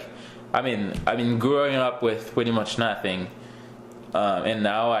have. Like I mean, growing up with pretty much nothing, and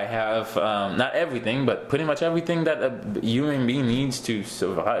now I have not everything, but pretty much everything that a human being needs to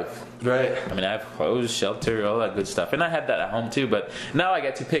survive. Right. I mean, I have clothes, shelter, all that good stuff, and I had that at home too. But now I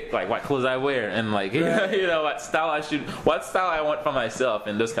get to pick like what clothes I wear and like what style I want for myself,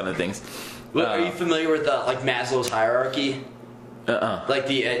 and those kind of things. Well, are you familiar with like Maslow's hierarchy? Like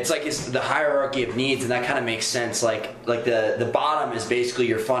it's the hierarchy of needs, and that kind of makes sense. Like the bottom is basically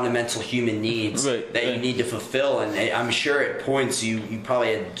your fundamental human needs that you need to fulfill, and I'm sure at points you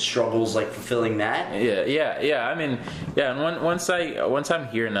probably had struggles like fulfilling that. Yeah. I mean, and once I'm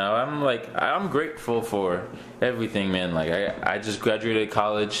here now, I'm grateful for everything, man. Like I just graduated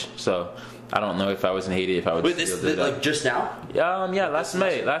college, so I don't know if I was in Haiti if I would. Wait, like just now? Last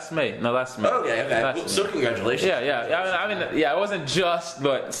May. No, last May. Okay. Well, so congratulations. Yeah. I mean, it wasn't just,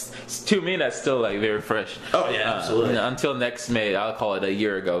 but to me that's still like very fresh. Oh yeah, absolutely. Until next May, I'll call it a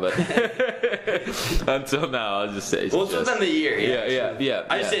year ago, but until now, I'll just say. Well, it's within the year. Yeah.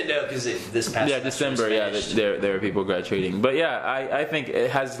 I just didn't know because this past. Yeah, December. Yeah, there are people graduating, but yeah, I think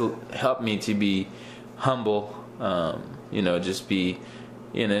it has helped me to be humble. Just be.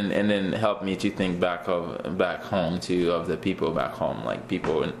 And then help me to think back home too, of the people back home, like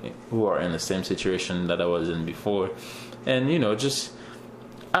people who are in the same situation that I was in before, and just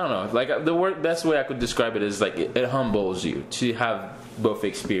I don't know, like the best way I could describe it is like it humbles you to have both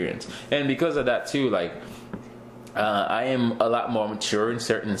experience, and because of that too, like I am a lot more mature in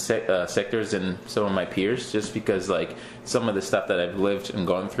certain sectors than some of my peers, just because like some of the stuff that I've lived and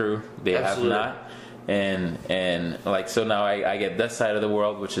gone through, they Absolutely. have not. And like so now I get that side of the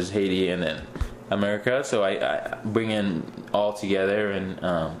world, which is Haiti, and then America. So I bring in all together and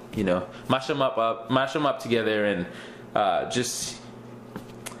mash them up together, and just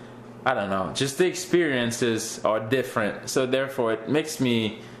I don't know, just the experiences are different. So therefore it makes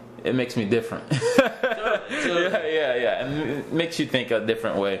me different. Yeah, and it makes you think a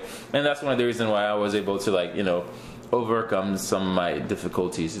different way, and that's one of the reasons why I was able to overcome some of my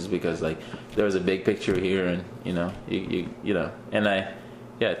difficulties, is because like there's a big picture here, and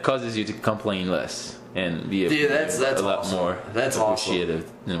it causes you to complain less and be a lot awesome. more That's appreciative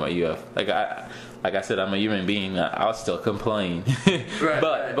than what you have. Like I said, I'm a human being. I'll still complain, Right.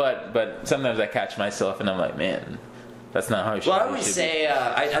 but sometimes I catch myself and I'm like, man, that's not how it should be. Well, I would say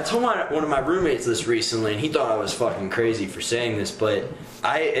I told one of my roommates this recently, and he thought I was fucking crazy for saying this, but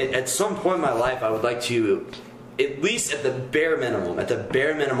at some point in my life I would like to, at least at the bare minimum,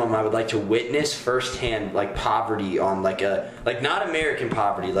 I would like to witness firsthand like poverty on like not American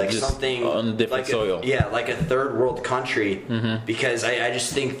poverty, like just something on different soil. Like a third world country, because I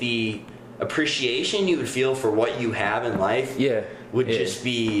just think the appreciation you would feel for what you have in life would just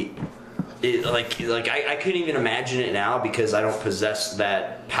be I couldn't even imagine it now, because I don't possess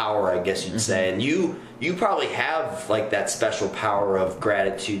that power, I guess you'd say, and you probably have like that special power of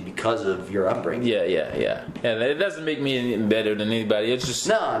gratitude because of your upbringing. Yeah. And it doesn't make me any better than anybody. It's just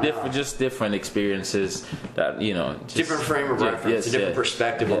just different experiences that just, different frame of reference, a different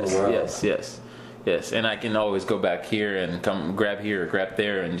perspective on the world. Yes, and I can always go back here and come grab here or grab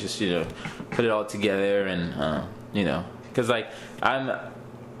there and just put it all together, and because like I'm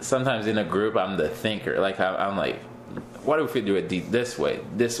sometimes in a group I'm the thinker. Like I'm like, what if we do it this way,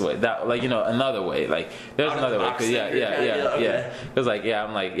 that, like another way, like there's another way, cause because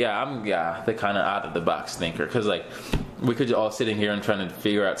I'm the kind of out of the box thinker, because like we could all sitting here and trying to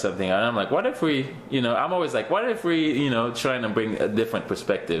figure out something, and I'm like, what if we I'm always like, what if we trying to bring a different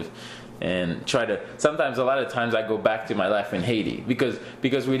perspective and try to, sometimes a lot of times I go back to my life in Haiti, because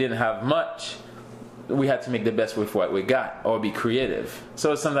we didn't have much. We had to make the best with what we got, or be creative.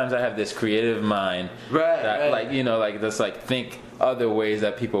 So sometimes I have this creative mind, think other ways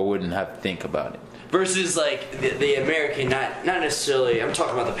that people wouldn't have to think about it. Versus like the American, not necessarily. I'm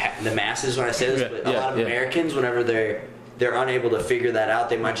talking about the masses when I say this, but a lot of Americans, whenever they're unable to figure that out,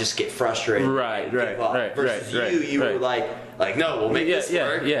 they might just get frustrated. Right. Versus you were like, no, we'll make this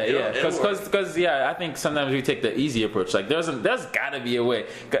work. Because I think sometimes we take the easy approach. Like there's got to be a way.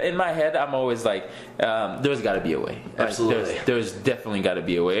 In my head, I'm always like, there's got to be a way. Like, Absolutely. There's definitely got to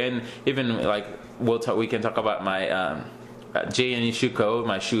be a way. And even like we can talk about my J&E Shoe Co.,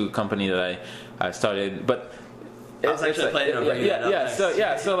 my shoe company that I started, but. I was actually planning on bringing that up. So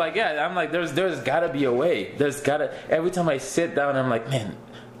I'm like, there's gotta be a way. Every time I sit down, I'm like, man,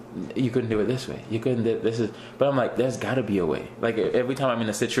 you couldn't do it this way. You couldn't do this. But I'm like, there's gotta be a way. Like every time I'm in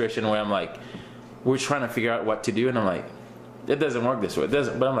a situation where I'm like, we're trying to figure out what to do, and I'm like, it doesn't work this way. It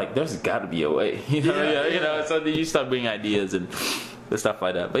doesn't. But I'm like, there's gotta be a way. So you start bringing ideas and stuff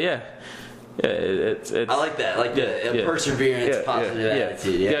like that. But yeah, it's I like that. Like the perseverance, positive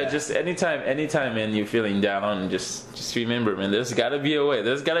attitude. Yeah. Just anytime, man, you're feeling down, just remember, man, there's got to be a way.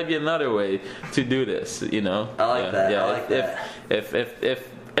 There's got to be another way to do this. You know. I like that. Yeah. I like that.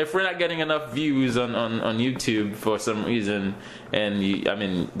 If we're not getting enough views on YouTube for some reason, and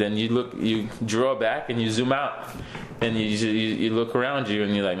then you draw back and you zoom out, and you look around you,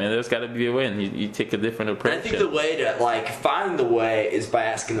 and you're like, man, there's got to be a way, and you take a different approach. And I think the way to find the way is by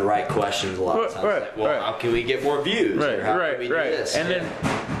asking the right questions a lot of times. Right, like, well, how can we get more views? Right, or how right, can we do right. this? And then.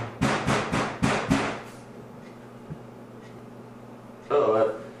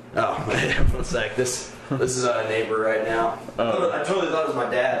 Oh, 1 sec. This is a neighbor right now. I totally thought it was my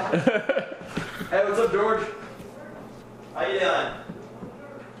dad. Hey, what's up, George? How you doing?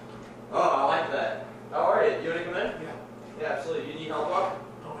 Oh, I like that. How are you? You want to come in? Yeah, absolutely. You need help up?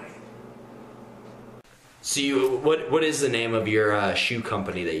 So what is the name of your shoe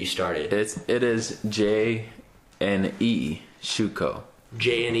company that you started? It is J&E Shoe Co.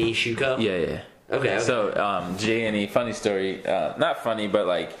 J&E Shoe Co? Yeah. Okay. So J&E, funny story, not funny, but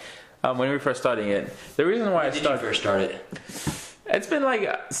like when we were first starting it, the reason why When did you first start it? It's been like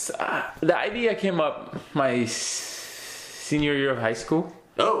the idea came up my senior year of high school.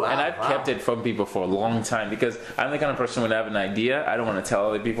 Oh, wow. And I've kept it from people for a long time because I'm the kind of person when I have an idea, I don't want to tell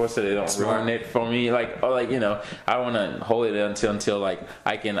other people so they don't ruin it for me. I want to hold it until like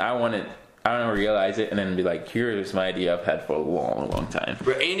I want to realize it and then be like, here's my idea I've had for a long, long time.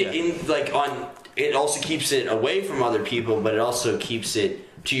 And it also keeps it away from other people, but it also keeps it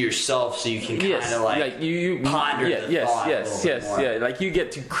to yourself, so you can kind of you ponder the thought a little more. Yeah. Like you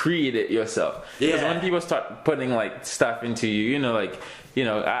get to create it yourself. Because when people start putting like stuff into you,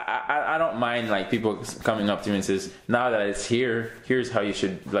 I don't mind like people coming up to me and says, now that it's here, here's how you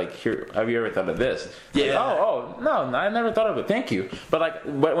should have you ever thought of this? Yeah. Like, no, I never thought of it. Thank you. But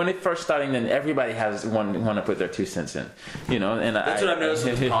when it first starting, then everybody has want to put their 2 cents in, and that's what I've noticed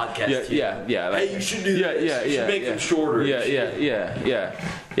with the podcast. Yeah. Hey, you should do this. You should make them shorter.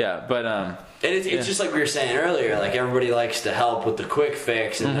 Yeah. But and it's just like we were saying earlier, like everybody likes to help with the quick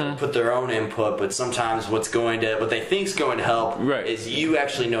fix and put their own input, but sometimes what they think's going to help is you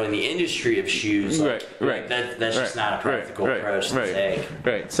actually knowing the industry of shoes. Right. That's just not a practical approach to take.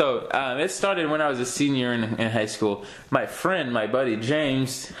 Right. So it started when I was a senior in high school. My buddy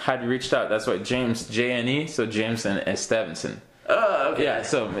James had reached out. That's why James, J&E, so James and Stevenson. Oh, okay. Yeah,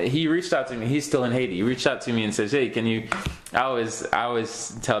 so he reached out to me. He's still in Haiti. He reached out to me and says, "Hey, can you?" I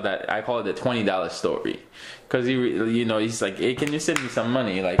always tell that I call it the $20 story, because he's like, "Hey, can you send me some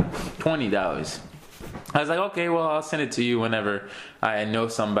money, like $20?" I was like, "Okay, well, I'll send it to you whenever I know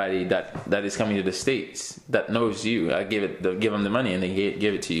somebody that is coming to the States that knows you. I give them the money and they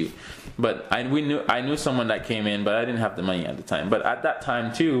give it to you." But I knew someone that came in, but I didn't have the money at the time. But at that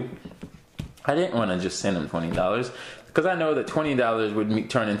time too, I didn't want to just send him $20. Because I know that $20 would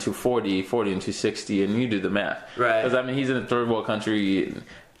turn into 40 into 60, and you do the math. Right. Because he's in a third world country.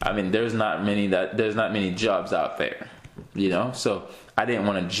 There's not many jobs out there, So I didn't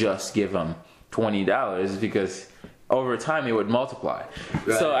want to just give him $20 because over time it would multiply.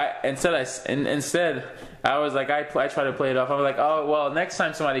 Right. So instead I was like, I try to play it off. I was like, oh well, next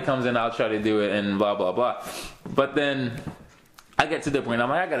time somebody comes in, I'll try to do it, and blah blah blah. But then I get to the point, I'm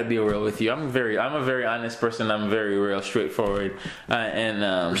like, I gotta be real with you. I'm a very honest person. I'm very real, straightforward,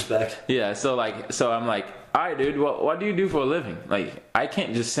 and respect. Yeah. So I'm like, all right, dude. Well, what do you do for a living? Like, I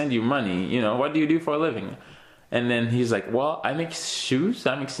can't just send you money. What do you do for a living? And then he's like, well, I make shoes.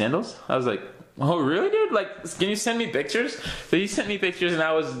 I make sandals. I was like, oh, really, dude? Like, can you send me pictures? So he sent me pictures, and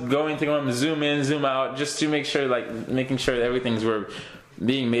I was going through them, zoom in, zoom out, just to make sure, making sure that everything's were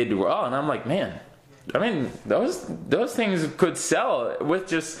being made to work. Oh, and I'm like, man. Those things could sell with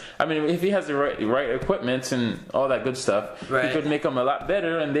just. If he has the right equipment and all that good stuff, he could make them a lot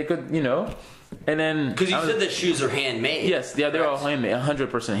better, and they could, And then because you said that shoes are handmade. Yes, yeah, they're all handmade,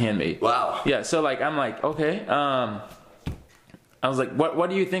 100% handmade. Wow. Yeah, so I'm like, okay. I was like, what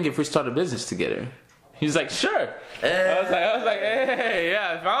do you think if we start a business together? He's like, sure. I was like, hey,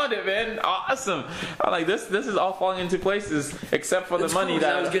 yeah, I found it, man. Awesome. I'm like, this is all falling into places except for the money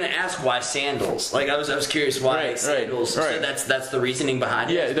that I was gonna ask why sandals. I was curious why sandals. Right. So that's the reasoning behind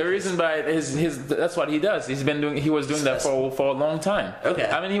it. Yeah, the reason behind his that's what he does. He was doing that for a long time. Okay.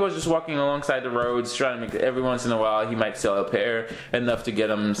 He was just walking alongside the roads, trying to make every once in a while he might sell a pair, enough to get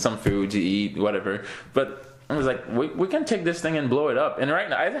him some food to eat, whatever. But I was like, we can take this thing and blow it up. And right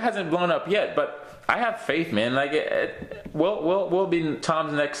now it hasn't blown up yet, but I have faith, man. Like, we'll be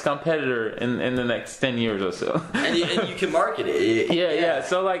Tom's next competitor in the next 10 years or so. and you can market it. Yeah.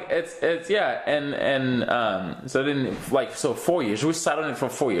 So like it's yeah, and so then like 4 years. We sat on it for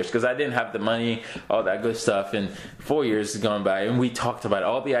 4 years because I didn't have the money, all that good stuff, and 4 years gone by, and we talked about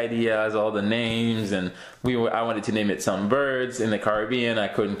all the ideas, all the names, and I wanted to name it some birds in the Caribbean. I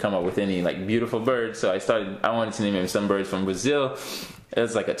couldn't come up with any like beautiful birds, so I wanted to name it some birds from Brazil.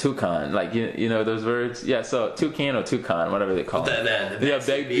 It's like a toucan, like you know those birds. Yeah, so toucan or toucan, whatever they call it.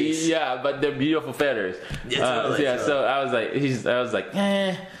 But they're beautiful feathers. Yeah, So I was like,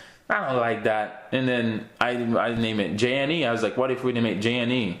 I don't like that. And then I named it JNE. I was like, what if we name it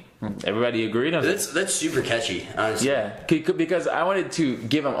JNE? Everybody agreed. That's super catchy, honestly. Yeah, because I wanted to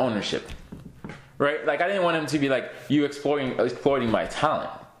give them ownership, right? Like I didn't want them to be like you exploiting my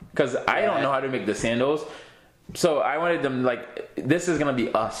talent, because I don't know how to make the sandals. So I wanted them like, this is gonna be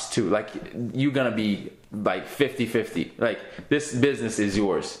us too. Like you're gonna be like 50-50. Like this business is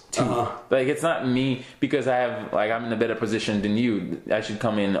yours too. Like it's not me because I'm in a better position than you. I should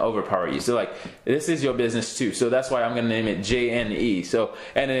come in and overpower you. So like this is your business too. So that's why I'm gonna name it JNE. So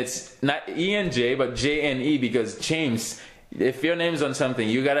and it's not ENJ but JNE because James. If your name's on something,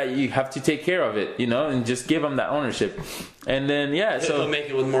 you have to take care of it, and just give them that ownership. And then so they'll make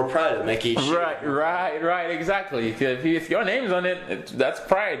it with more pride. It'll make it right, exactly. If your name's on it, that's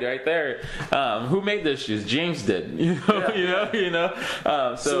pride right there. Who made those shoes? James did.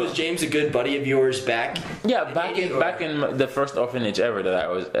 So was James a good buddy of yours back? Yeah, back in the first orphanage ever that I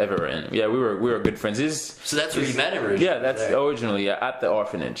was ever in. Yeah, we were good friends. So that's where you met him originally? Yeah, that's originally at the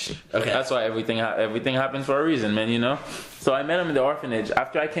orphanage. Okay, that's why everything happens for a reason, man. So I met him in the orphanage.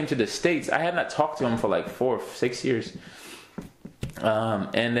 After I came to the States, I had not talked to him for like 4 or 6 years.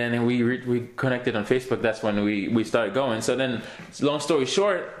 And then we connected on Facebook. That's when we started going. So then, long story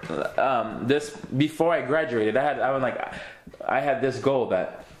short, before I graduated, I had this goal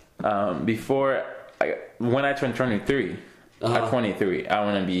that when I turn 23, at 23, I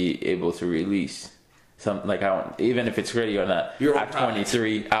want to be able to release. Even if it's ready or not, at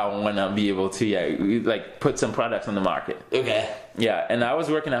 23, I want to be able to put some products on the market. Okay. Yeah, and I was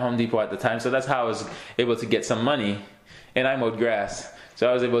working at Home Depot at the time, so that's how I was able to get some money, and I mowed grass, so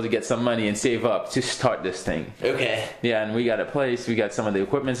I was able to get some money and save up to start this thing. Okay. Yeah, and we got a place, we got some of the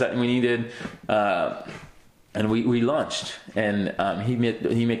equipment that we needed, and we launched, and he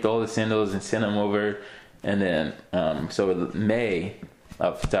made all the sandals and sent them over, and then so May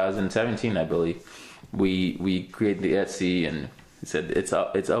of 2017, I believe. We created the Etsy and said it's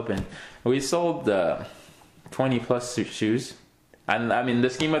open. We sold 20 plus shoes, and I mean the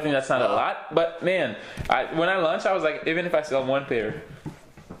scheme of things that's not a lot, but man, when I launched, I was like, even if I sell one pair,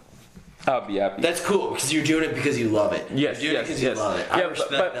 I'll be happy. That's cool because you're doing it because you love it. Yes, you're doing it because you love it. I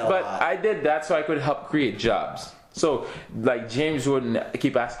respect that a lot. But I did that so I could help create jobs. So, like, James wouldn't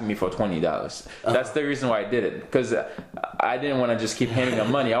keep asking me for $20. That's the reason why I did it, because I didn't want to just keep handing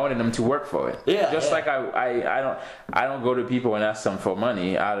them money. I wanted them to work for it. Like I don't go to people and ask them for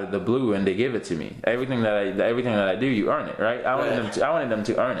money out of the blue and they give it to me. Everything that I do, you earn it, right? I wanted them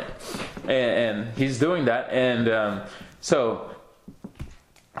to earn it, and he's doing that, and so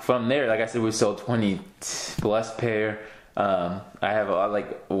from there, like I said, we sold 20 plus pair. I have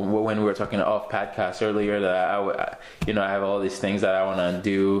when we were talking off podcast earlier that I have all these things that I want to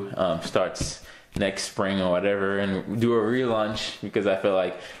do, starts next spring or whatever, and do a relaunch because I feel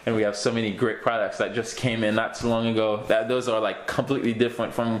like, and we have so many great products that just came in not too long ago that those are like completely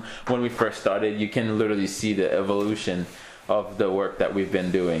different from when we first started. You can literally see the evolution of the work that we've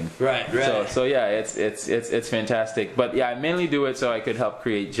been doing. Right. So yeah, it's fantastic. But yeah, I mainly do it so I could help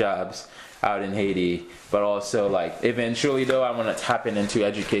create jobs out in Haiti, but also like eventually though I want to tap into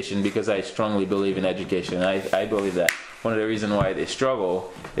education because I strongly believe in education. I believe that one of the reasons why they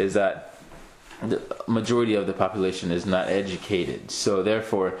struggle is that the majority of the population is not educated. So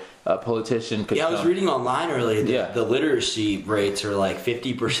therefore a politician could I was reading online earlier the literacy rates are like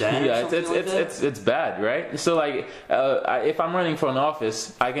 50%. Yeah, it's bad, right? So like if I'm running for an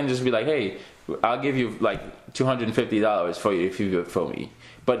office, I can just be like, hey, I'll give you like $250 for you if you vote for me.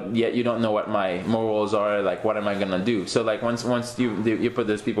 But yet you don't know what my morals are, like what am I gonna do? So like once you put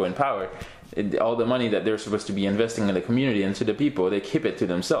those people in power, all the money that they're supposed to be investing in the community and to the people, they keep it to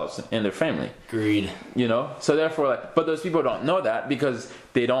themselves and their family. Agreed. So therefore, but those people don't know that because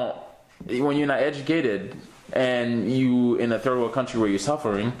they don't. When you're not educated and you in a third world country where you're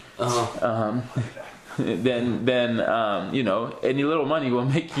suffering, then any little money will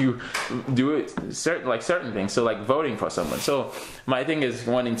make you do it certain things. So like voting for someone. So my thing is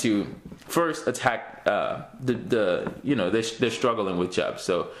wanting to first attack the you know, they're struggling with jobs,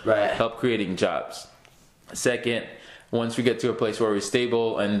 so Right. help creating jobs. Second, once we get to a place where we're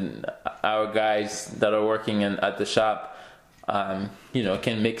stable and our guys that are working at the shop, you know,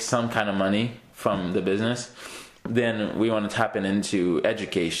 can make some kind of money from the business, then we want to tap into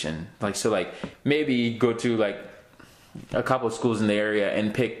education. Like, so like maybe go to like a couple of schools in the area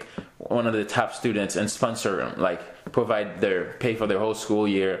and pick one of the top students and sponsor them, like pay for their whole school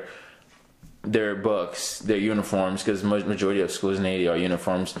year, their books, their uniforms, because majority of schools in Haiti are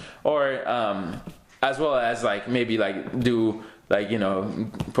uniforms, or as well as like maybe like do like, you know,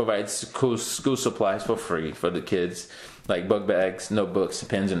 provide school supplies for free for the kids, like book bags, notebooks,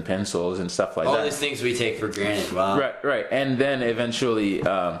 pens and pencils and stuff like that. All these things we take for granted. Wow. Right. And then eventually,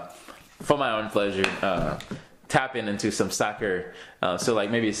 for my own pleasure, tap into some soccer. So like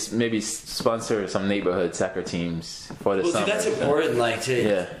maybe sponsor some neighborhood soccer teams for the summer. See, that's important. Like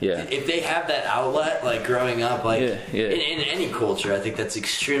yeah. if they have that outlet, like growing up, like Yeah. In any culture, I think that's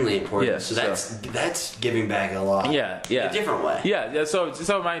extremely important. Yeah, so that's giving back a lot. Yeah. A different way. Yeah.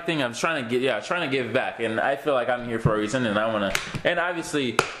 So my thing, I'm trying to give back, and I feel like I'm here for a reason, and I want to. And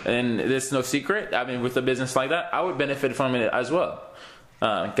obviously, and there's no secret. I mean, with a business like that, I would benefit from it as well.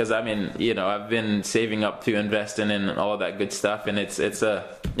 Because I mean, you know, I've been saving up to invest in all that good stuff, and we're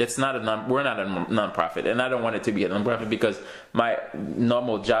not a nonprofit, and I don't want it to be a nonprofit because my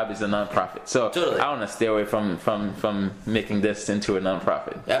normal job is a nonprofit. So Totally. I want to stay away from making this into a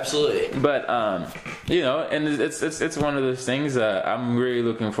nonprofit. Absolutely. But you know, and it's one of those things I'm really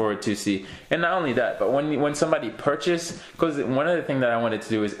looking forward to see. And not only that, but when somebody purchase, because one of the things that I wanted to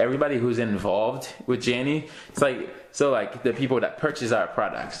do is everybody who's involved with Janie, it's like. So like the people that purchase our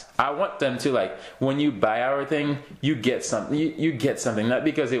products, I want them to, like, when you buy our thing, you get something. You get something, not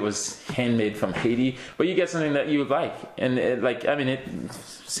because it was handmade from Haiti, but you get something that you like, and it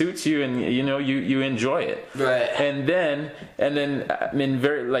suits you, and you know you enjoy it. Right. And then I mean,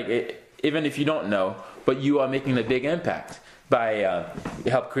 very like even if you don't know, but you are making a big impact by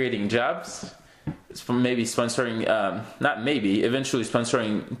help creating jobs. From maybe sponsoring, eventually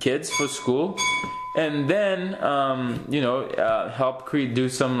sponsoring kids for school. And then, you know, help do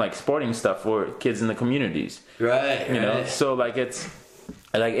some like sporting stuff for kids in the communities. Right. You know, so like it's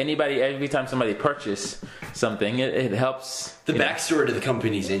like every time somebody purchases something, it helps. The backstory to the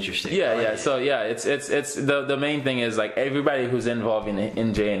company is interesting. Yeah. So yeah, it's the main thing is like everybody who's involved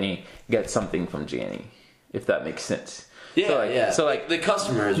in J&E gets something from J&E, if that makes sense. Yeah, So like the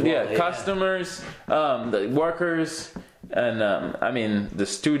customers. Yeah, customers, the workers, and I mean the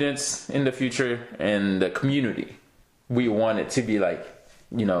students in the future, and the community. We want it to be like,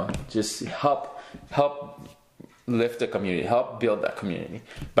 you know, just help lift the community, help build that community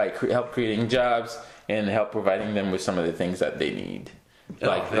by help creating jobs and help providing them with some of the things that they need,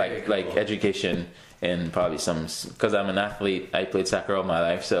 like education and probably some. Because I'm an athlete, I played soccer all my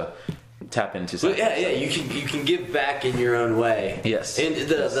life, so. Tap into something. Yeah, you can give back in your own way. Yes. And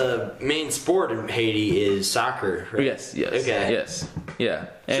the main sport in Haiti is soccer, right? Yes. Okay. Yes. Yeah.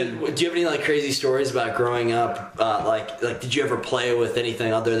 And So, do you have any like crazy stories about growing up? Like did you ever play with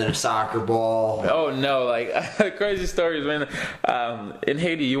anything other than a soccer ball? oh no, like crazy stories, man. In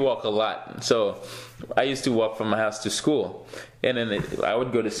Haiti, you walk a lot. So I used to walk from my house to school, and then I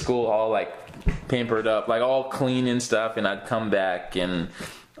would go to school all like pampered up, like all clean and stuff, and I'd come back and.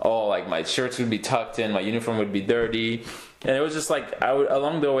 All like my shirts would be tucked in, my uniform would be dirty, and it was just like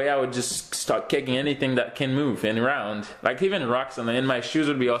along the way I would just start kicking anything that can move and around, like even rocks, and my shoes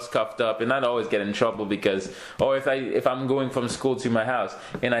would be all scuffed up, and I'd always get in trouble because if I'm going from school to my house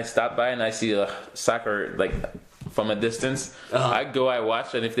and I stop by and I see a soccer like from a distance, I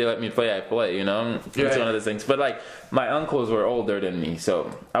watch, and if they let me play, I play. You know, it's one of the things. But like my uncles were older than me,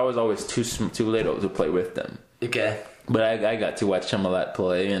 so I was always too little to play with them. Okay. But I got to watch him a lot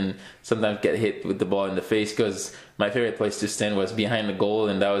play, and sometimes get hit with the ball in the face because my favorite place to stand was behind the goal,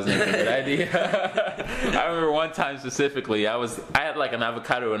 and that was never a good idea. I remember one time specifically, I had like an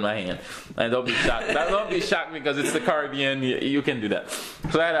avocado in my hand, and don't be shocked. Don't be shocked because it's the Caribbean. You can do that.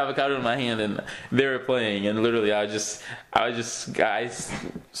 So I had avocado in my hand, and they were playing, and literally I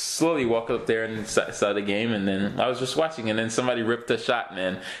slowly walked up there and saw the game, and then I was just watching, and then somebody ripped a shot,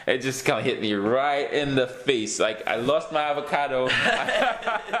 man. It just kind of hit me right in the face. Like I lost my avocado.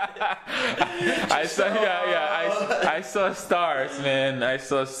 I saw stars, man. I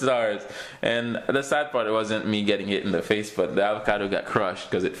saw stars. And the sad part, it wasn't me getting hit in the face, but the avocado got crushed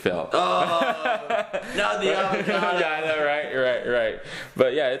because it fell. Oh, not the avocado. Yeah, I know, right.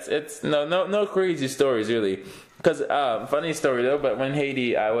 But yeah, it's no crazy stories really. Because funny story though, but when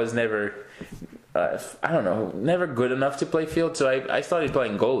Haiti, I was never I don't know, never good enough to play field, so I started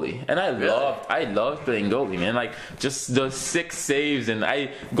playing goalie, and I loved playing goalie, man. Like just those 6 saves, and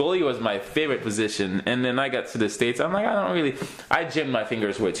goalie was my favorite position. And then I got to the States, I'm like, I jammed my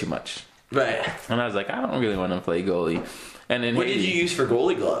fingers way too much, Right. and I was like, I don't really want to play goalie. And then What did you use for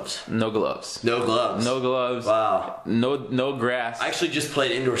goalie gloves? No gloves. No gloves. No gloves. Wow. No grass. I actually just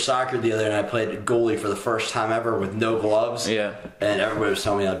played indoor soccer the other night. I played goalie for the first time ever with no gloves. Yeah. And everybody was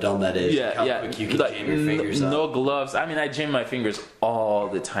telling me how dumb that is. Yeah, how yeah. quick you can Like, jam your fingers up. No gloves. I mean, I jam my fingers all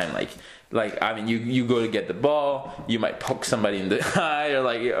the time. Like I mean, you go to get the ball, you might poke somebody in the eye, or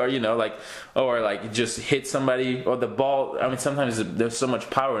just hit somebody, or the ball. I mean, sometimes there's so much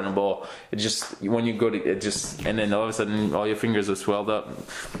power in the ball. It just when you go to it just, and then all of a sudden all your fingers are swelled up,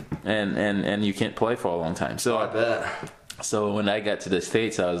 and you can't play for a long time. So I bet. So when I got to the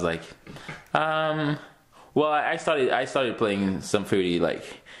States, I was like, well, I started playing some footy like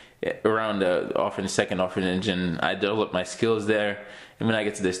around the second orphanage, and I developed my skills there. And when I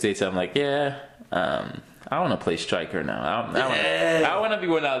get to the States, I'm like, I want to play striker now. I want to be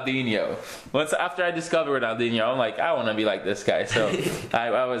Ronaldinho. After I discovered Ronaldinho, I'm like, I want to be like this guy. So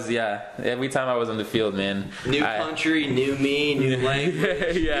I was, every time I was on the field, man. New country, new me, new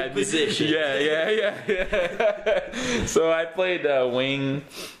language, new position. Yeah. So I played wing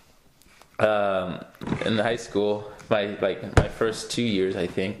in high school, my first 2 years, I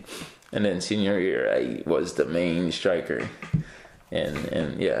think. And then senior year, I was the main striker.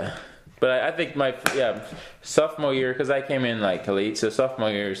 And yeah, but I think my sophomore year, because I came in like late, so sophomore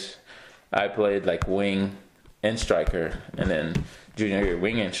years I played like wing and striker, and then junior year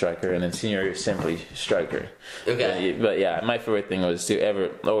wing and striker, and then senior year simply striker. Okay. But yeah, my favorite thing was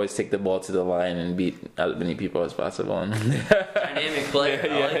to always take the ball to the line and beat as many people as possible. Dynamic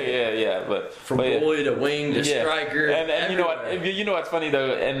player. Yeah. But from goalie to wing to striker. And you know what's funny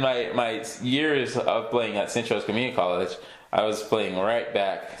though? In my years of playing at St. Charles Community College, I was playing right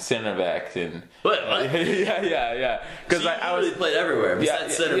back, center back, and what? yeah. Because I was played everywhere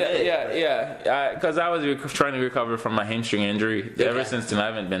besides center mid. Yeah. Because I was trying to recover from my hamstring injury. Okay. Ever since then, I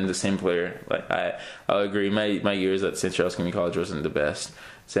haven't been the same player. Like I'll agree. My years at St. Charles Community College wasn't the best,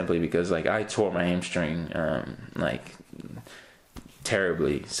 simply because like I tore my hamstring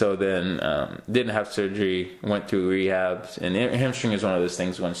terribly. So then didn't have surgery. Went through rehabs, and hamstring is one of those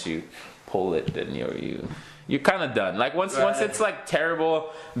things. Once you pull it, then you're kind of done. Like once it's like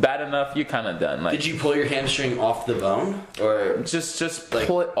terrible, bad enough, you're kind of done. Like, did you pull your hamstring off the bone, or just like,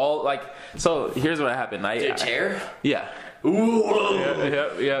 pull it all? Like, so here's what happened. Did it tear? Yeah. Ooh.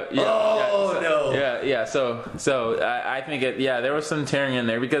 Yeah. Oh no. Yeah. So I think there was some tearing in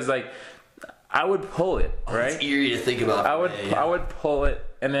there because like I would pull it, right? It's eerie to think about. I would pull it,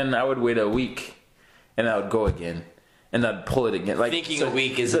 and then I would wait a week, and I would go again. And I'd pull it again. Like thinking a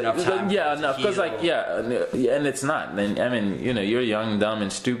week is enough time. Yeah, enough. Because and it's not. I mean, you're young, dumb, and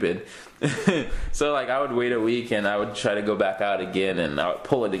stupid. So like, I would wait a week, and I would try to go back out again, and I would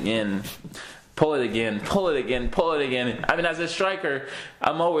pull it again. I mean, as a striker,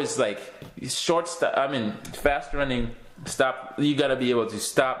 I'm always like fast running. Stop. You got to be able to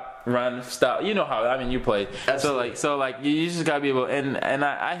stop. Run, stop. You know how? I mean, you play. Absolutely. So like, you just gotta be able. And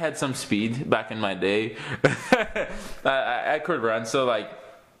I had some speed back in my day. I could run. So like,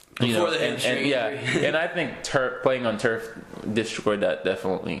 before the hamstring injury. And I think playing on turf destroyed that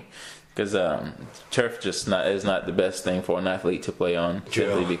definitely, because turf is not the best thing for an athlete to play on. True.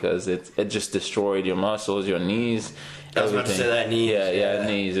 Simply because it just destroyed your muscles, your knees. I was about to say that knees. Yeah,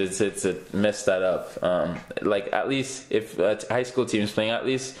 knees. It messed that up. Like at least if high school teams playing, at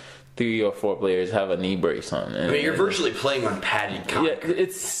least 3 or 4 players have a knee brace on. And, I mean, you're virtually playing on padded concrete. Yeah,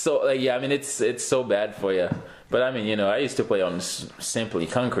 it's so. I mean, it's so bad for you. But I mean, I used to play on simply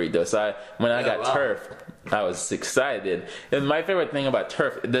concrete though. So when I got turf, I was excited. And my favorite thing about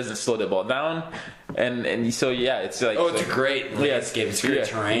turf, it doesn't slow the ball down. And so it's like, it's a great landscape. It's great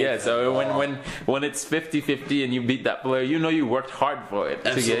terrain. Yeah. So when it's 50-50 and you beat that player, you worked hard for it.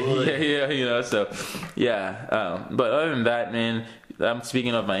 Absolutely. So but other than that, man, I'm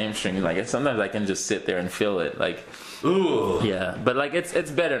speaking of my hamstring. Like sometimes I can just sit there and feel it. Like, ooh. Yeah. But like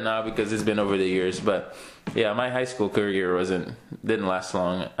it's better now because it's been over the years. But yeah, my high school career didn't last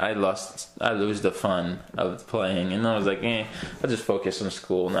long. I lose the fun of playing, and I was like, I'll just focus on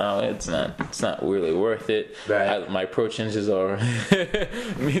school now. It's not really worth it. Right. My pro chances are,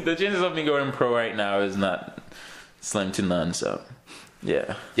 the chances of me going pro right now is not slim to none. So.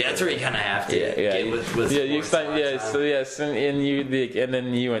 Yeah. Yeah, that's where you kind of have to get with and then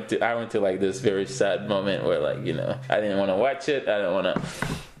I went to like this very sad moment where like, I didn't want to watch it. I didn't want to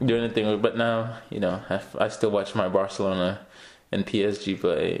do anything. But now, I still watch my Barcelona and PSG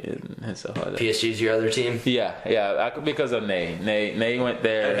play and stuff like that. PSG's your other team? Yeah, because of Ney. Ney went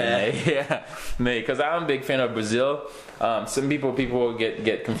there, Okay. and Ney, because I'm a big fan of Brazil. Some people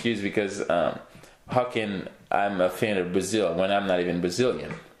get confused because how can I'm a fan of Brazil when I'm not even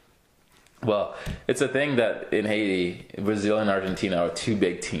Brazilian? Well, it's a thing that in Haiti, Brazil and Argentina are two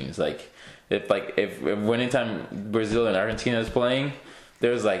big teams. If anytime Brazil and Argentina is playing,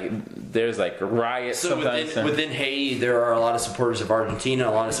 there's riots So sometimes. within Haiti, there are a lot of supporters of Argentina,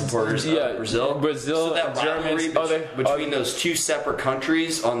 a lot of supporters of Brazil. Brazil, so that rivalry Germans, between those two separate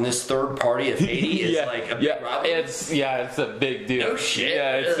countries on this third party of Haiti is like a big rivalry. It's a big deal. No shit.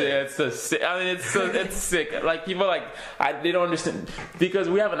 Yeah, really? it's sick. Like people they don't understand because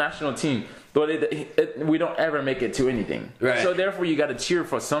we have a national team, but we don't ever make it to anything. Right. So therefore, you got to cheer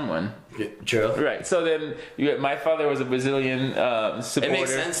for someone. True. Right. So then, my father was a Brazilian supporter. It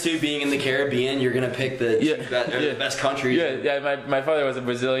makes sense too. Being in the Caribbean, you're gonna pick the best countries. Yeah. My father was a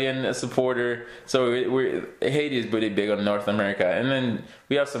Brazilian supporter, so Haiti is pretty big on North America, and then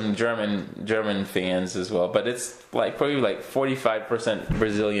we have some German fans as well. But it's probably 45%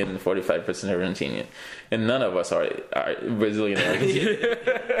 Brazilian, 45% Argentinian, and none of us are Brazilian or Argentinian.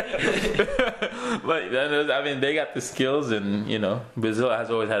 But they got the skills, and Brazil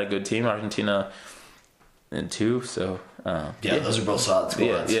has always had a good team. Argentina, and too. So those are both solid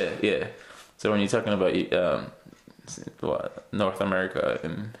squads. Yeah. So when you're talking about North America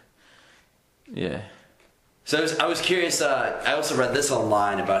and So I was curious. I also read this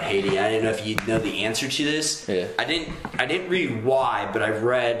online about Haiti. I didn't know if you know the answer to this. Yeah. I didn't read why, but I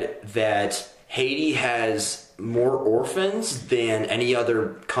read that Haiti has more orphans than any other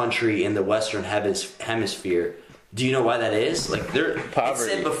country in the Western Hemisphere. Do you know why that is? Poverty. It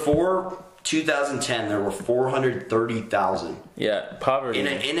said before 2010 there were 430,000. Yeah, poverty in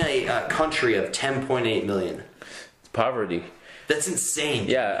a country of 10.8 million. Poverty. That's insane.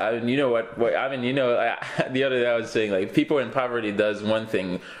 Yeah, you know what? The other day I was saying people in poverty does one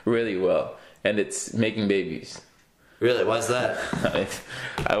thing really well, and it's making babies. Really? Why's that?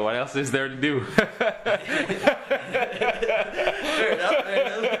 What else is there to do? Fair enough.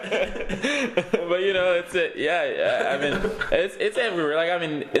 But it's it. Yeah. I mean, it's everywhere.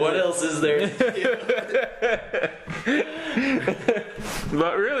 What else is there to do?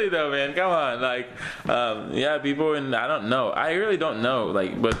 But really though, man, come on. People in I really don't know.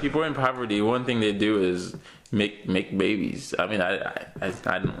 But people in poverty, one thing they do is make babies. I mean, I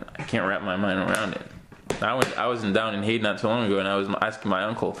can't wrap my mind around it. I was down in Haiti not too long ago, and I was asking my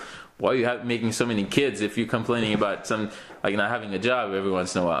uncle, "Why are you making so many kids if you're complaining about not having a job every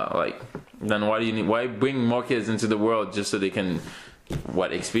once in a while? Then why bring more kids into the world just so they can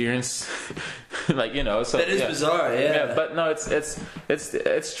experience So that is bizarre. Yeah. But no,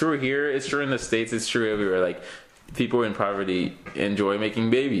 it's true here. It's true in the States. It's true everywhere. People in poverty enjoy making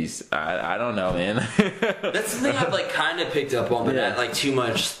babies. I don't know, man. That's something I've kind of picked up on, but not too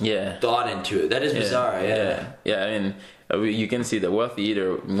much thought into it. That is bizarre. Yeah. I mean, you can see the wealthy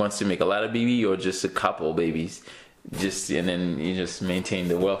either wants to make a lot of babies or just a couple babies. And then you just maintain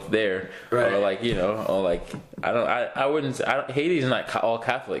the wealth there, right? Haiti's not all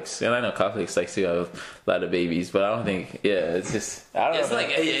Catholics, and I know Catholics like to have a lot of babies, but I don't think. Yeah, it's just I don't know.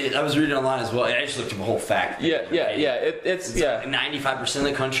 I was reading online as well. I just looked up a whole fact. Yeah. It's 95% of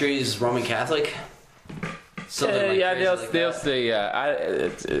the country is Roman Catholic. They'll say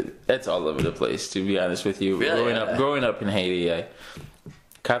it's all over the place. To be honest with you, really? growing up in Haiti,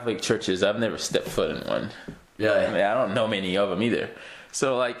 Catholic churches, I've never stepped foot in one. Yeah, I don't know many of them either.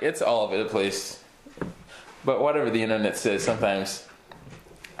 So it's all over the place. But whatever the internet says, sometimes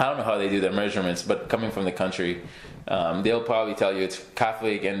I don't know how they do their measurements. But coming from the country, they'll probably tell you it's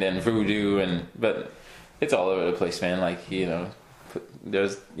Catholic and then voodoo, but it's all over the place, man.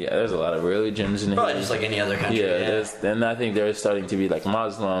 There's a lot of religions in probably here. just like any other country. And I think they're starting to be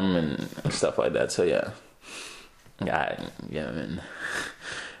Muslim and stuff like that. So man.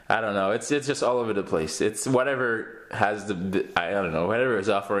 I don't know. It's just all over the place. It's whatever has whatever is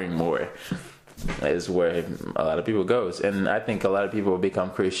offering more is where a lot of people goes. And I think a lot of people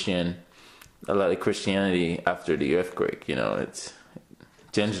become Christian, a lot of Christianity after the earthquake. It's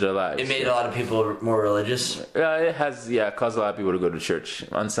changed their lives. It made a lot of people more religious. It has, caused a lot of people to go to church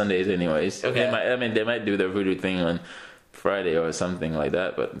on Sundays, anyways. Okay. They might do their voodoo thing on Friday or something like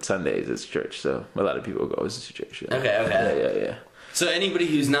that, but Sundays it's church. So a lot of people go to church. Okay. Yeah. So anybody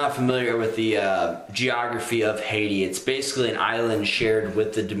who's not familiar with the geography of Haiti, it's basically an island shared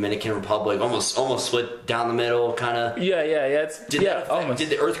with the Dominican Republic, almost split down the middle, kind of. Yeah. Almost. Did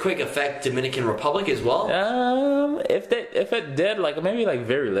the earthquake affect Dominican Republic as well? If it did, like maybe like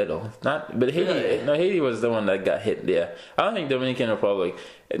very little, not. But Haiti, Really? no, Haiti was the one that got hit. Yeah, I don't think Dominican Republic.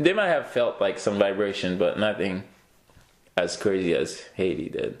 They might have felt like some vibration, but nothing as crazy as Haiti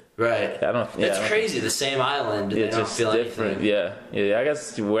did. Right. I don't. Yeah, It's crazy. The same island. They It's don't just feel different. anything. Yeah. I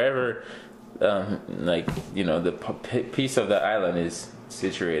guess wherever, like the piece of the island is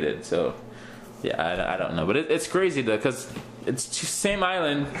situated. So, yeah, I don't know, but it's crazy though because it's just same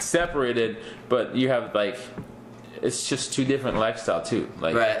island separated, but you have like it's just two different lifestyle too.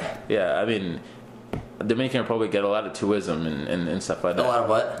 Like, Right. Yeah, I mean, Dominican Republic get a lot of tourism and stuff like that. A lot of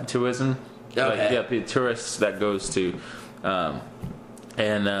what? Tourism. Okay. Like, yeah, the tourists that goes to,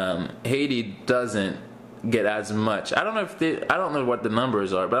 Haiti doesn't get as much. I don't know what the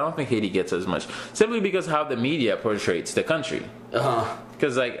numbers are, but I don't think Haiti gets as much simply because how the media portrays the country.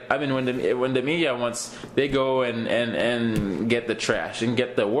 Because like I mean, when the media wants, they go and get the trash and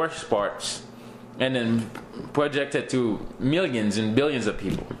get the worst parts, and then project it to millions and billions of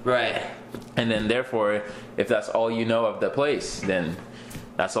people. Right. And then therefore, if that's all you know of the place, then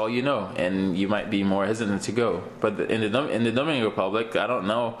that's all you know, and you might be more hesitant to go. But in the Dominican Republic, I don't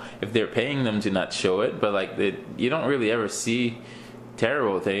know if they're paying them to not show it, but like you don't really ever see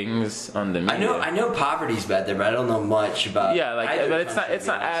terrible things on the media. I know poverty's bad there, but I don't know much about. Yeah, like either but country, it's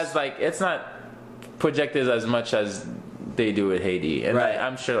to be not honest. as like it's not projected as much as they do at Haiti, and Right.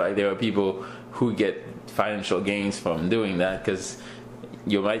 I'm sure like there are people who get financial gains from doing that because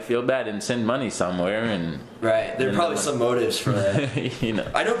you might feel bad and send money somewhere and. Right. There are And probably then- some motives for that. You know.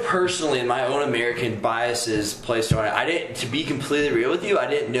 I know personally, in my own American biases placed on it, I didn't. To be completely real with you, I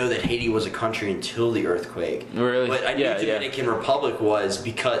didn't know that Haiti was a country until the earthquake. Really? But I knew Yeah, yeah. Dominican Republic was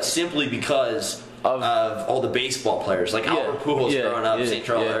simply because Of- of all the baseball players, like Yeah, Albert Pujols yeah, growing up, yeah, St.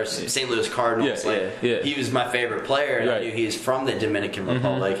 Charles yeah. or St. Louis Cardinals. Yeah, like yeah. he was my favorite player, and I Right. knew he was from the Dominican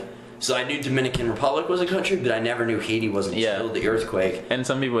Republic. So I knew Dominican Republic was a country, but I never knew Haiti was until Yeah. the earthquake. And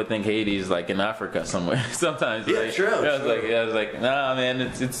some people think Haiti is like in Africa somewhere. Sometimes, Yeah, like, true, I was true. like, nah, man,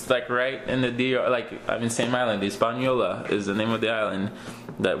 it's like right in the DR. Like I mean, same island. Hispaniola is the name of the island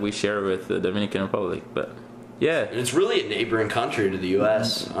that we share with the Dominican Republic. But yeah, And it's really a neighboring country to the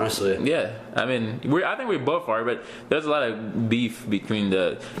U.S., honestly. yeah. I mean, I think we both are, but there's a lot of beef between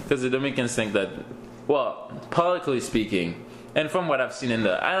because the Dominicans think that, well, politically speaking. And from what I've seen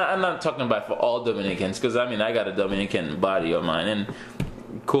I'm not talking about for all Dominicans, because I mean I got a Dominican body of mine and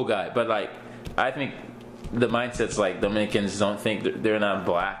cool guy, but like I think the mindset's like Dominicans don't think they're not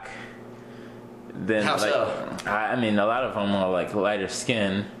black. Then How like, so? I mean a lot of them are like lighter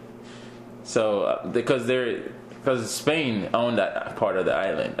skin, so because Spain owned that part of the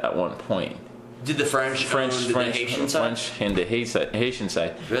island at one point. Did the French own the Haitian side? French and the Haitian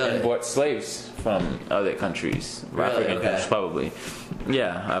side, Really? and bought slaves from other countries, Really? African Okay. countries probably.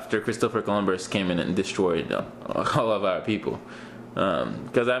 Yeah, after Christopher Columbus came in and destroyed all of our people.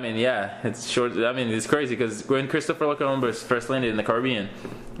 Because I mean, yeah, it's short. I mean, it's crazy because when Christopher Columbus first landed in the Caribbean,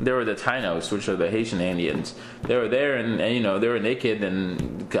 there were the Tainos, which are the Haitian Indians. They were there, and you know they were naked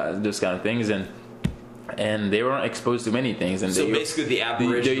and those kind of things, and they weren't exposed to many things. And So the- basically the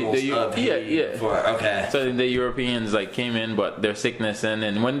aboriginals of Haiti. yeah. Okay. So the Europeans like came in, but their sickness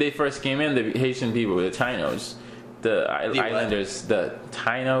and when they first came in, the Haitian people, the Tainos, the what? islanders, the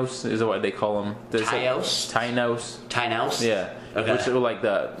Tainos is what they call them. Tainos? Tainos. Tainos? Yeah. Okay. Which were like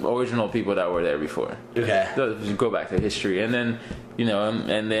the original people that were there before. Okay. So just go back to history, and then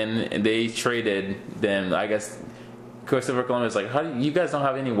and then they traded them. I guess Christopher Columbus like, how do you guys don't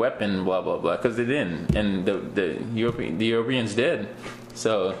have any weapon, blah blah blah, because they didn't, and the Europeans did.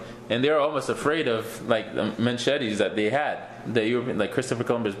 So and they were almost afraid of like the machetes that they had. The European, like Christopher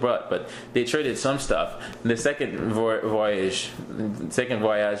Columbus brought, but they traded some stuff. The second voyage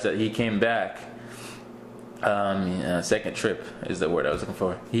that he came back. Second trip is the word I was looking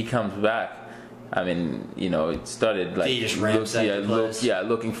for. He comes back. I mean, it started like He just ransacked the place.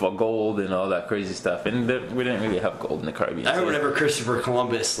 looking for gold and all that crazy stuff. And we didn't really have gold in the Caribbean. I so- remember whenever Christopher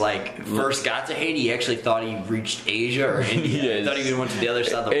Columbus first got to Haiti, he actually thought he reached Asia or India. Yes. He thought he went to the other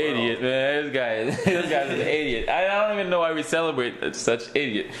side of the Idiot, world. man. This guy's an idiot. I don't even know why we celebrate such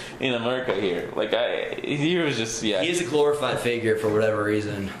idiot in America here. He was just, yeah. He is a glorified figure for whatever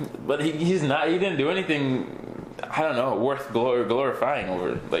reason. But he's not. He didn't do anything. I don't know, worth glorifying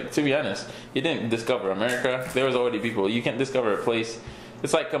over. Like, to be honest, he didn't discover America. There was already people. You can't discover a place.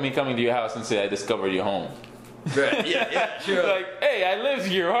 It's like coming to your house and say, "I discovered your home." Right. Yeah, sure. Like, hey, I live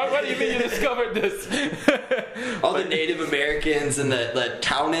here. Why do you think you discovered this? All the Native Americans and the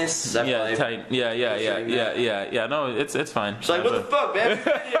Taoists. Yeah. No, it's fine. It's like, what the fuck, man? We've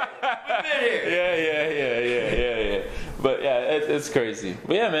been here. Yeah. But yeah, it's crazy.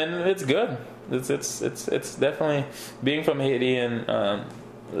 But yeah, man, it's good. It's definitely being from Haiti and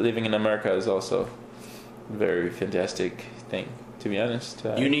living in America is also a very fantastic thing. To be honest,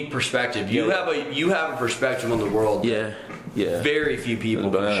 unique perspective. You have a perspective on the world. Yeah. Very few people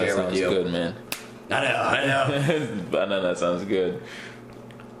can share with you. Good, man. I know. Banana sounds good.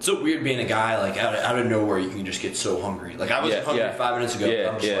 It's so weird being a guy like out of nowhere. You can just get so hungry. Like I was hungry 5 minutes ago. Yeah,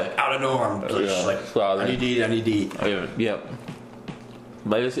 I'm just like out of nowhere. I'm just like I need to eat. Yeah.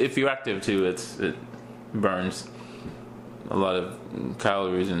 But if you're active too, it burns a lot of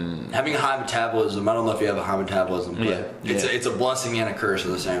calories and having a high metabolism. I don't know if you have a high metabolism, but it's a blessing and a curse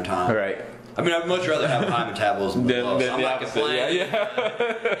at the same time. Right. I mean, I'd much rather have a high metabolism than low. I'm not complaining.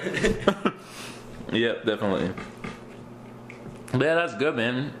 Yeah. Yep, definitely. But yeah, that's good,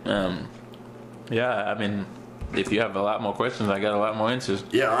 man. I mean, if you have a lot more questions, I got a lot more answers.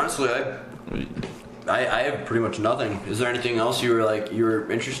 Yeah, honestly, I have pretty much nothing. Is there anything else you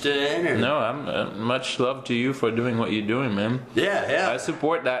were interested in? Or? No, I'm much love to you for doing what you're doing, man. Yeah. I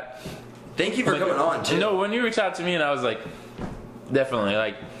support that. Thank you for coming on too. No, when you reached out to me and I was like, definitely,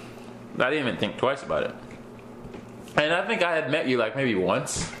 like, I didn't even think twice about it. And I think I had met you like maybe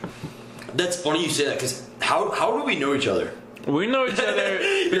once. That's funny you say that because how do we know each other? We know each other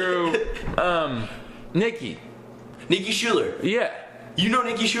through Nikki. Nikki Schuler. Yeah. You know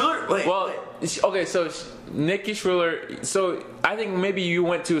Nikki Schuler? Wait. Okay, so Nikki Schuler. So I think maybe you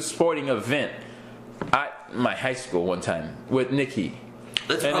went to a sporting event at my high school one time with Nikki.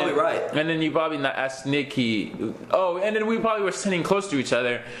 That's probably right. And then you probably not asked Nikki. Oh, and then we probably were sitting close to each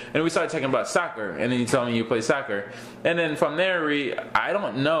other, and we started talking about soccer. And then you told me you play soccer, and then from there I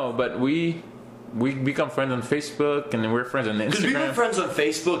don't know, but we become friends on Facebook, and then we're friends on Instagram. Because we've been friends on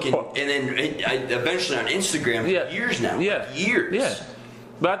Facebook and then eventually on Instagram for years now. Yeah. Years. Yeah.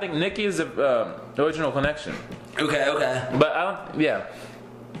 But I think Nikki is the original connection. Okay. But I don't. Yeah.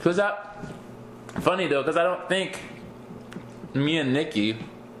 Because funny though, because I don't think me and Nikki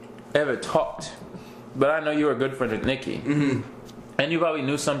ever talked. But I know you were good friends with Nikki. Mm-hmm. And you probably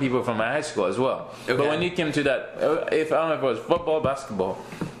knew some people from my high school as well. Okay. But when you came to that, I don't know if it was football, basketball.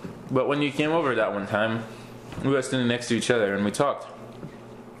 But when you came over that one time, we were standing next to each other and we talked.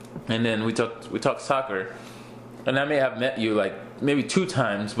 And then we talked soccer. And I may have met you like maybe 2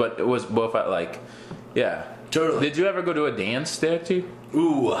 times, but it was both at like, yeah. Totally. Did you ever go to a dance there too?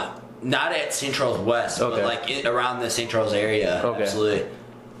 Ooh, not at St. Charles West, but like around the St. Charles area. Okay. Absolutely.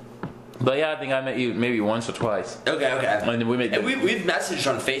 But yeah, I think I met you maybe once or twice. Okay. And we've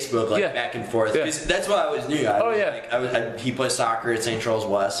messaged on Facebook back and forth. Yeah. That's what I always knew. He plays soccer at St. Charles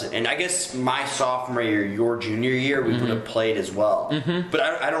West, and I guess my sophomore year, your junior year, we would have played as well. Mm-hmm. But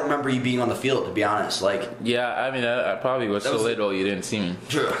I don't remember you being on the field, to be honest. Like, yeah, I mean, I probably was so little you didn't see me.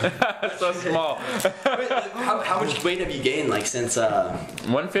 True. So small. How much weight have you gained since?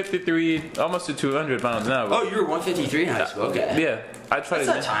 153, almost to 200 pounds now. Oh, you were 153 in high school. Okay. Yeah. That's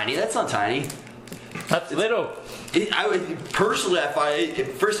not tiny. That's little. I find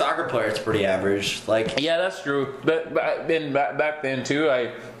for a soccer player, it's pretty average. Like, yeah, that's true. But back then too,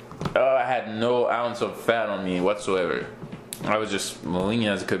 I had no ounce of fat on me whatsoever. I was just lean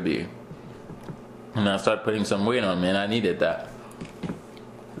as it could be, and I started putting some weight on me, and I needed that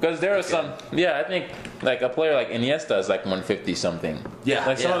because there are some. Yeah, I think like a player like Iniesta is like 150 something. Yeah,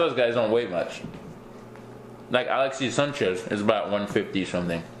 like some of those guys don't weigh much. Like Alexis Sanchez is about 150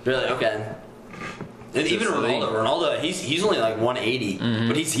 something. Really? Okay. And even Ronaldo, he's only like 180,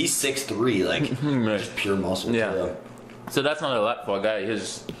 but he's 6'3", like just pure muscle. Yeah. Too. So that's not a lot for a guy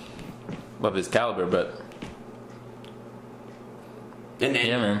of his caliber, but. And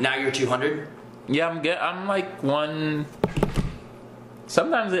man. Now you're 200. Yeah, I'm like one.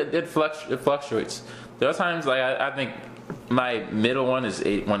 Sometimes it fluctuates. There are times like I think my middle one is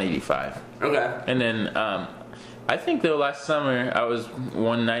 185. Okay. And then I think though last summer I was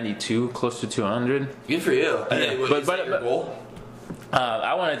 192, close to 200. Good for you. Yeah. But your goal?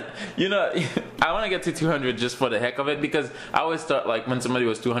 I want to get to 200 just for the heck of it, because I always thought like when somebody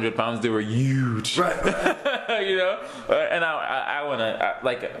was 200 pounds they were huge. Right. You know, and I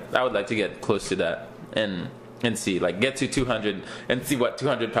would like to get close to that and see, like, get to 200 and see what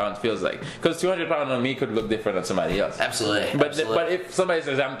 200 pounds feels like, because 200 pounds on me could look different on somebody else. Absolutely. But if somebody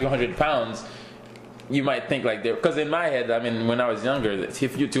says I'm 200 pounds, you might think like they're, because in my head, I mean, when I was younger,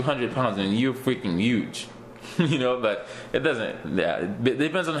 if you're 200 pounds then you're freaking huge. you know, but it doesn't. Yeah, it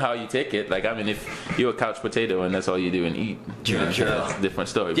depends on how you take it. Like, I mean, if you're a couch potato and that's all you do and eat, Sure. that's a different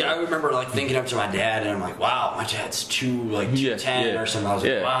story. Yeah, but, I remember like thinking up to my dad, and I'm like, wow, my dad's 210 or something. I was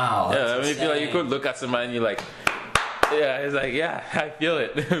like, wow. Yeah, That's I mean, if you like, you insane. could look at somebody and you're like, yeah, it's like, yeah, I feel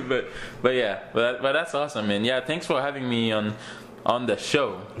it. but that's awesome, man. Yeah, thanks for having me on the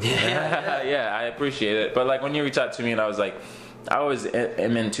show. Yeah, I appreciate it. But like when you reach out to me, and I was like, I always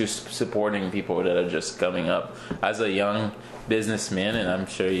am into supporting people that are just coming up as a young businessman, and I'm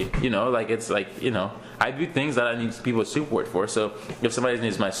sure you know, like it's like, you know, I do things that I need people's support for. So if somebody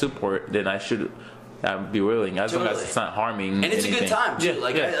needs my support, then I should. I'd be willing, as long as it's not harming. And it's anything. a good time too.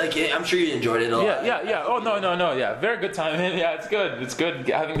 I'm sure you enjoyed it a lot. Yeah. Oh no. Yeah, very good time. Yeah, it's good. It's good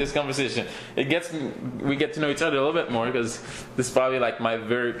having this conversation. We get to know each other a little bit more, because this is probably like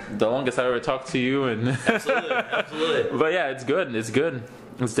the longest I ever talked to you. And Absolutely. But yeah, it's good.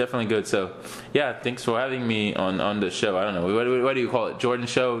 It's definitely good. So, yeah, thanks for having me on the show. I don't know. What do you call it? Jordan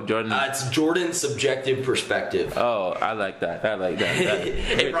Show? Jordan? It's Jordan's Subjective Perspective. Oh, I like that.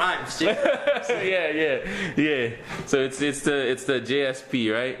 It rhymes, too. Yeah. So it's the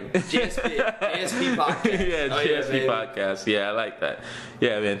JSP, right? JSP podcast. Yeah, JSP podcast. Yeah, I like that.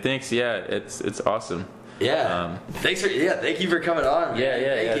 Yeah, man. Thanks. Yeah, it's awesome. Yeah. Thank you for coming on. Yeah,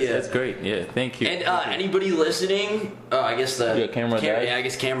 Thank you. That's great. Yeah, thank you. And anybody listening? Oh, I guess the camera died. Yeah, I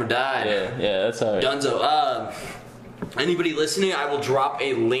guess camera died. Yeah, that's all right. Dunzo. Anybody listening, I will drop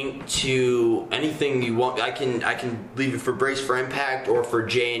a link to anything you want. I can leave it for Brace for Impact or for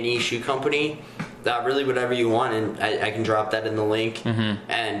J&E Shoe Company. Really, whatever you want, and I can drop that in the link.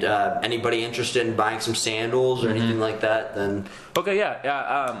 Mm-hmm. And anybody interested in buying some sandals or anything like that, then okay,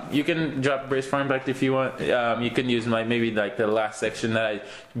 yeah. You can drop Brace for Impact if you want. You can use maybe the last section that I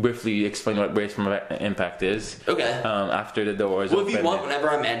briefly explain what Brace for Impact is. Okay. After the doors. Well, if you want,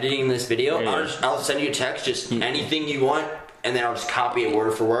 whenever I'm editing this video, Yeah. I'll send you a text, just anything you want, and then I'll just copy it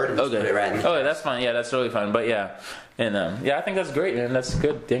word for word and just put it right in. Okay, that's fine. Yeah, that's totally fine. But yeah. And I think that's great, man. That's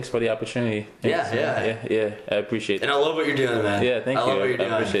good. Thanks for the opportunity. Thanks, Yeah. I appreciate it. And I love what you're doing, man. Yeah, thank you. I love what you're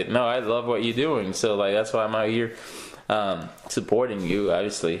doing. I appreciate it. No, I love what you're doing. So that's why I'm out here supporting you.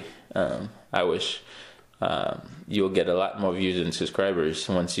 Obviously, I wish you'll get a lot more views and subscribers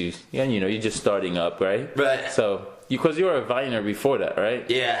once you're just starting up, right? Right. So because you were a Viner before that, right?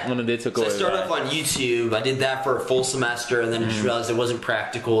 Yeah. When they took So I over. started off on YouTube. I did that for a full semester, and then just realized it wasn't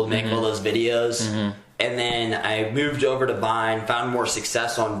practical to make all those videos. And then I moved over to Vine, found more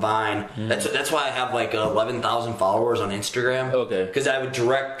success on Vine. That's why I have like 11,000 followers on Instagram. Okay. Because I would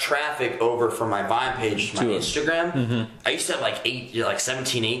direct traffic over from my Vine page to my Instagram. I used to have like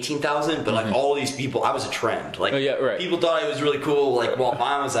 17, 18,000, but like all these people, I was a trend. Like people thought it was really cool. Like while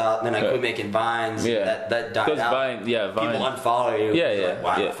Vine was out, and then I quit making Vines. Yeah. That died out. Vine. People unfollow you. Yeah. Like,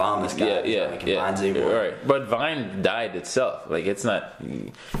 why am I following this guy? He's not making Vines anymore. Right. But Vine died itself. Like it's not.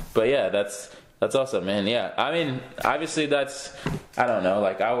 But yeah, that's awesome, man. Yeah, I mean, obviously that's, I don't know,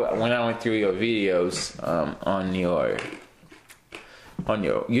 like when I went through your videos on your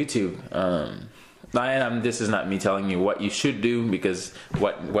YouTube, this is not me telling you what you should do, because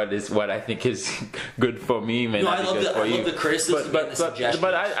what I think is good for me may not be good for you. I love the criticism and the suggestions.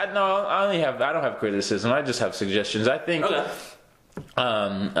 But I don't have criticism. I just have suggestions. I think. Okay.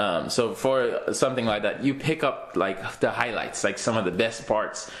 So for something like that, you pick up like the highlights, like some of the best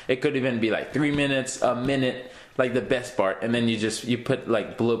parts. It could even be like 3 minutes, a minute, like the best part, and then you put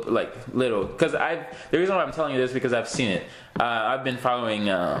like little. Because the reason why I'm telling you this, because I've seen it. I've been following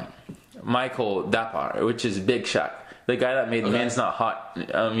Michael Dapar, which is Big Shot, the guy that made "Men's Not Hot"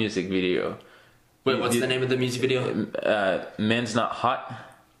 music video. Wait, what's the name of the music video? "Men's Not Hot."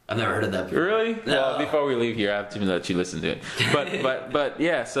 I've never heard of that before. Really? No. Well, before we leave here, I have to let you listen to it. But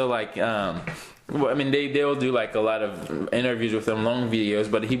yeah. So like, I mean, they'll do like a lot of interviews with them, long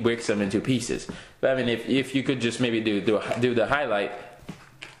videos, but he breaks them into pieces. But I mean, if you could just maybe do the highlight,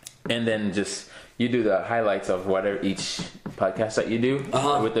 and then just you do the highlights of whatever each podcast that you do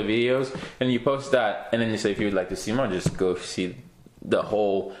with the videos, and you post that, and then you say if you would like to see more, just go see the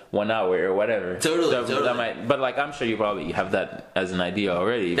whole 1 hour or whatever. Totally. But like, I'm sure you probably have that as an idea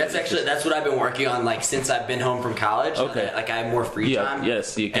already. That's what I've been working on, like since I've been home from college. Okay. Like I have more free time.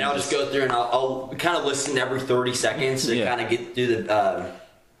 Yes. You can. And I'll just go through and I'll kind of listen every 30 seconds to kind of get through the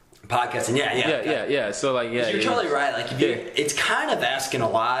podcast. And yeah. So like, yeah. You're totally right. Like it's kind of asking a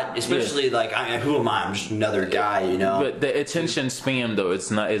lot, especially like who am I? I'm just another guy, you know. But the attention span though,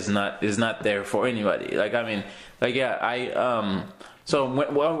 is not there for anybody. Like I mean, like yeah,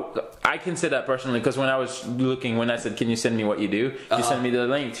 So I can say that personally because when I was looking, when I said, "Can you send me what you do?" You sent me the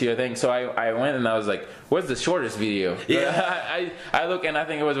link to your thing. So I went and I was like, "What's the shortest video?" Yeah. I look and I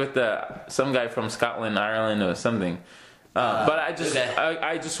think it was with some guy from Scotland, Ireland, or something. But I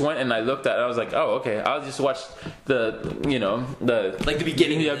just went and I looked at it. I was like, oh, okay. I'll just watch the like the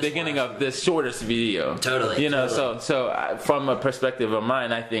beginning of this shortest video. Totally. So from a perspective of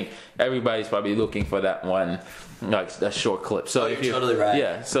mine, I think everybody's probably looking for that one, like a short clip. So you're totally right.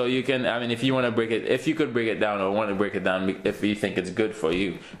 Yeah. So you can. I mean, if you want to if you could break it down or want to break it down, if you think it's good for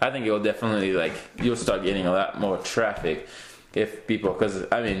you, I think it'll definitely you'll start getting a lot more traffic if people, because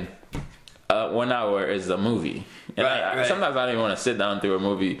I mean. 1 hour is a movie. And right. Sometimes I don't even want to sit down through a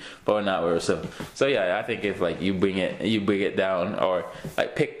movie for an hour or so. So yeah, I think if you bring it down or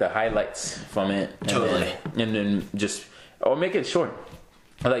pick the highlights from it, and then just or make it short.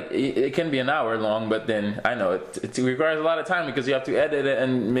 It can be an hour long, but then I know it requires a lot of time because you have to edit it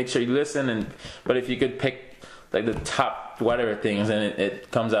and make sure you listen. But if you could pick the top whatever things and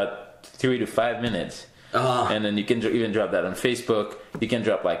it comes out 3 to 5 minutes. And then you can even drop that on Facebook. You can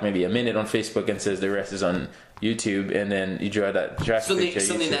drop maybe a minute on Facebook and says the rest is on YouTube, and then you draw that traffic.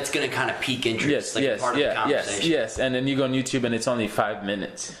 Something that's going to kind of pique interest, part of the conversation. Yes, and then you go on YouTube and it's only 5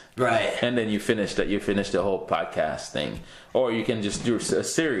 minutes. Right. And then you finish the whole podcast thing. Or you can just do a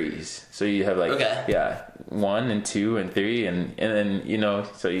series. So you have 1 and 2 and 3 and then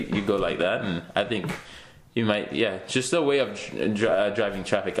so you go like that, and I think you might, just a way of driving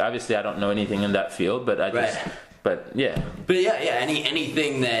traffic. Obviously, I don't know anything in that field, but anything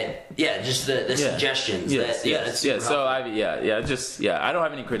that, just the suggestions. I don't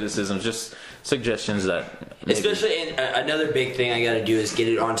have any criticisms, just suggestions that. Especially, another big thing I got to do is get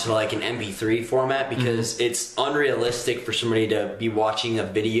it onto an MP3 format because it's unrealistic for somebody to be watching a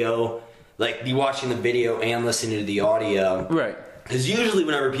video, be watching the video and listening to the audio. Right. Because usually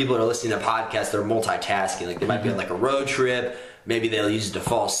whenever people are listening to podcasts, they're multitasking. They might be on a road trip. Maybe they'll use it to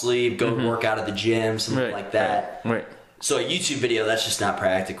fall asleep, go work out at the gym, something like that. Right. So a YouTube video, that's just not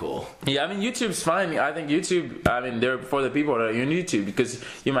practical. Yeah, I mean, YouTube's fine. I think YouTube, they're for the people that are on YouTube because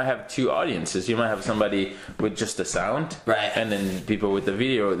you might have two audiences. You might have somebody with just the sound. Right. And then people with the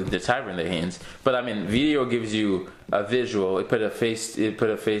video, the typer in their hands. But I mean, video gives you a visual. It put a face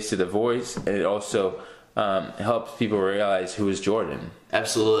to the voice, and it also helps people realize who is Jordan.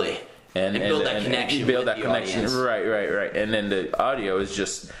 Absolutely. And build that connection. Build that connection. Audience. Right. And then the audio is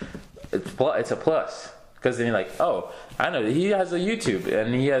just it's a plus because then you're like, oh, I know he has a YouTube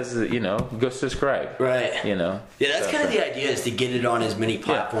and he has go subscribe. Right. Yeah, that's kind of the idea is to get it on as many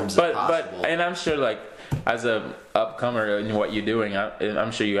platforms as possible. And I'm sure as a upcomer in what you're doing,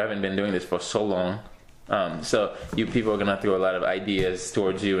 I'm sure you haven't been doing this for so long. So people are gonna throw a lot of ideas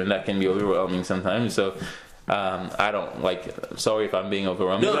towards you, and that can be overwhelming sometimes. So I don't sorry if I'm being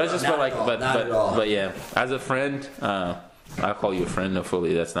overwhelming, but I just feel but yeah, as a friend, I'll call you a friend. No,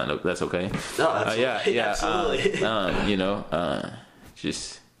 fully. That's okay. No, absolutely. Absolutely.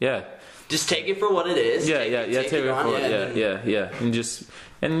 Just take it for what it is. Take it for what.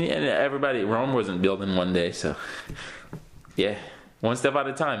 And everybody. Rome wasn't built in one day, so yeah. One step at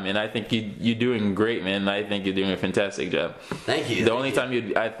a time, and I think you're doing great, man. I think you're doing a fantastic job. Thank you. The only time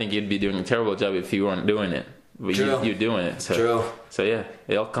I think you'd be doing a terrible job if you weren't doing it. But you're doing it. So, True. So yeah,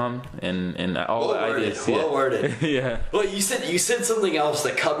 it'll come, and all the ideas. Well worded. Yeah. Well, you said something else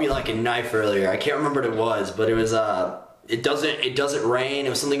that cut me like a knife earlier. I can't remember what it was, but it was it doesn't rain. It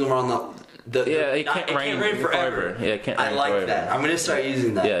was something around it can't rain forever. Yeah, it can't rain forever. I like that. I'm gonna start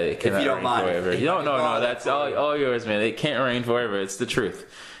using that. Yeah, it can't if you don't rain mind. Forever. No, that's all yours, man. It can't rain forever. It's the truth.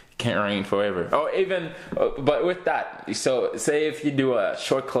 It can't rain forever. Oh, even but with that, so say if you do a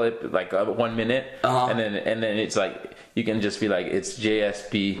short clip 1 minute, and then it's you can just be it's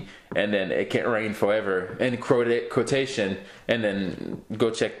JSP, and then it can't rain forever, and quotation, and then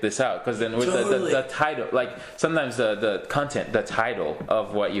go check this out. Because then with the title, sometimes the content, the title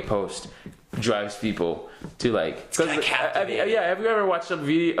of what you post drives people to have you ever watched a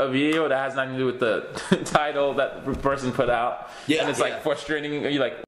video that has nothing to do with the title that the person put out? Yeah, and it's frustrating. You're like,